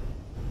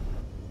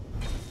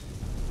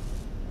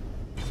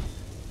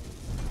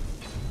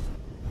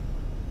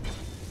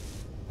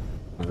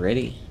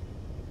 Alrighty.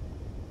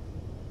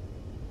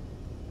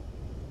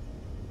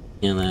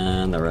 And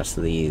then the rest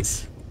of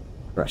these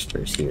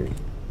thrusters here.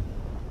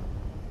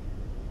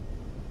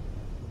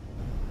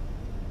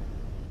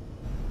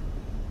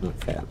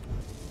 Okay. There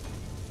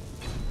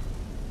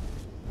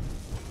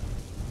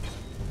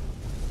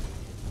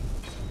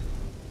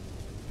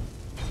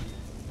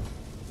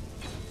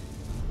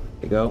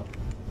we go.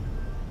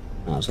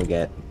 I'll also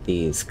get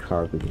these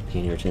cargo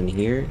containers in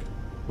here.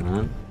 Come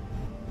on.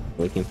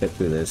 We can fit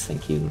through this,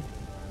 thank you.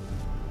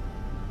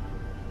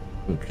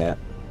 Okay.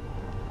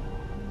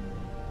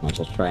 I'll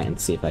just try and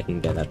see if I can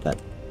get at that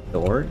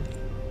door.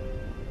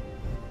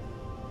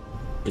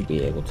 Should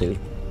be able to.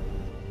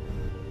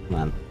 Come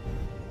on.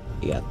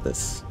 You got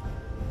this.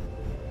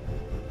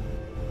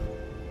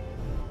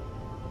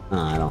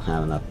 I don't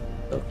have enough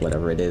of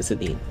whatever it is it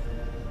needs.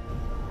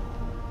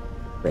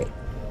 Great.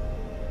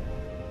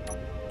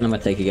 I'm gonna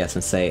take a guess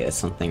and say it's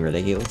something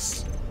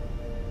ridiculous.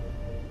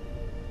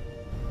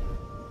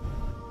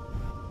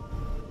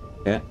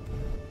 Okay.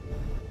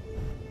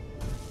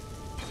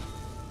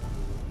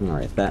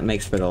 Alright, that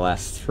makes for the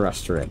last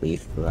thruster at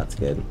least, so that's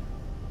good.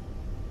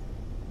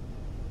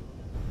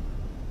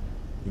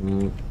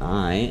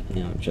 I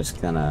am just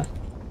gonna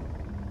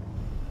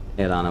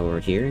head on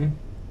over here.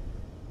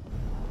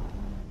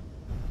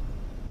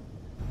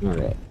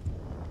 Alright.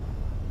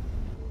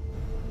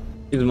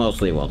 He's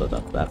mostly welded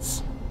up,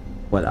 that's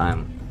what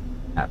I'm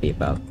happy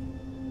about.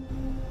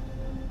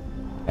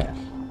 Okay.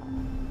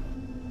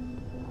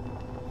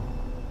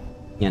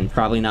 And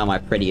probably not my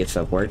prettiest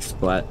of works,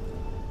 but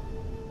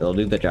it'll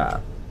do the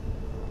job.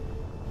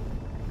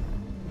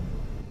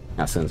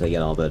 As soon as I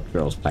get all the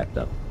drills piped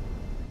up.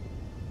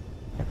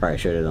 I probably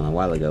should have done a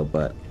while ago,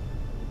 but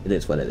it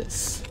is what it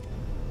is.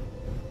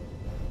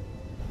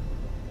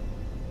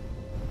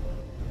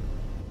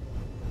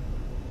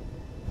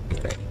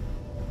 Okay.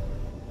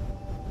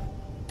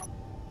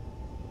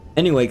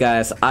 Anyway,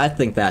 guys, I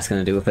think that's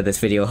gonna do it for this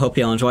video. Hope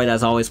y'all enjoyed.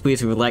 As always,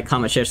 please leave a like,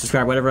 comment, share,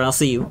 subscribe, whatever, and I'll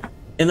see you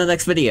in the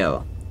next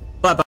video. Bye-bye.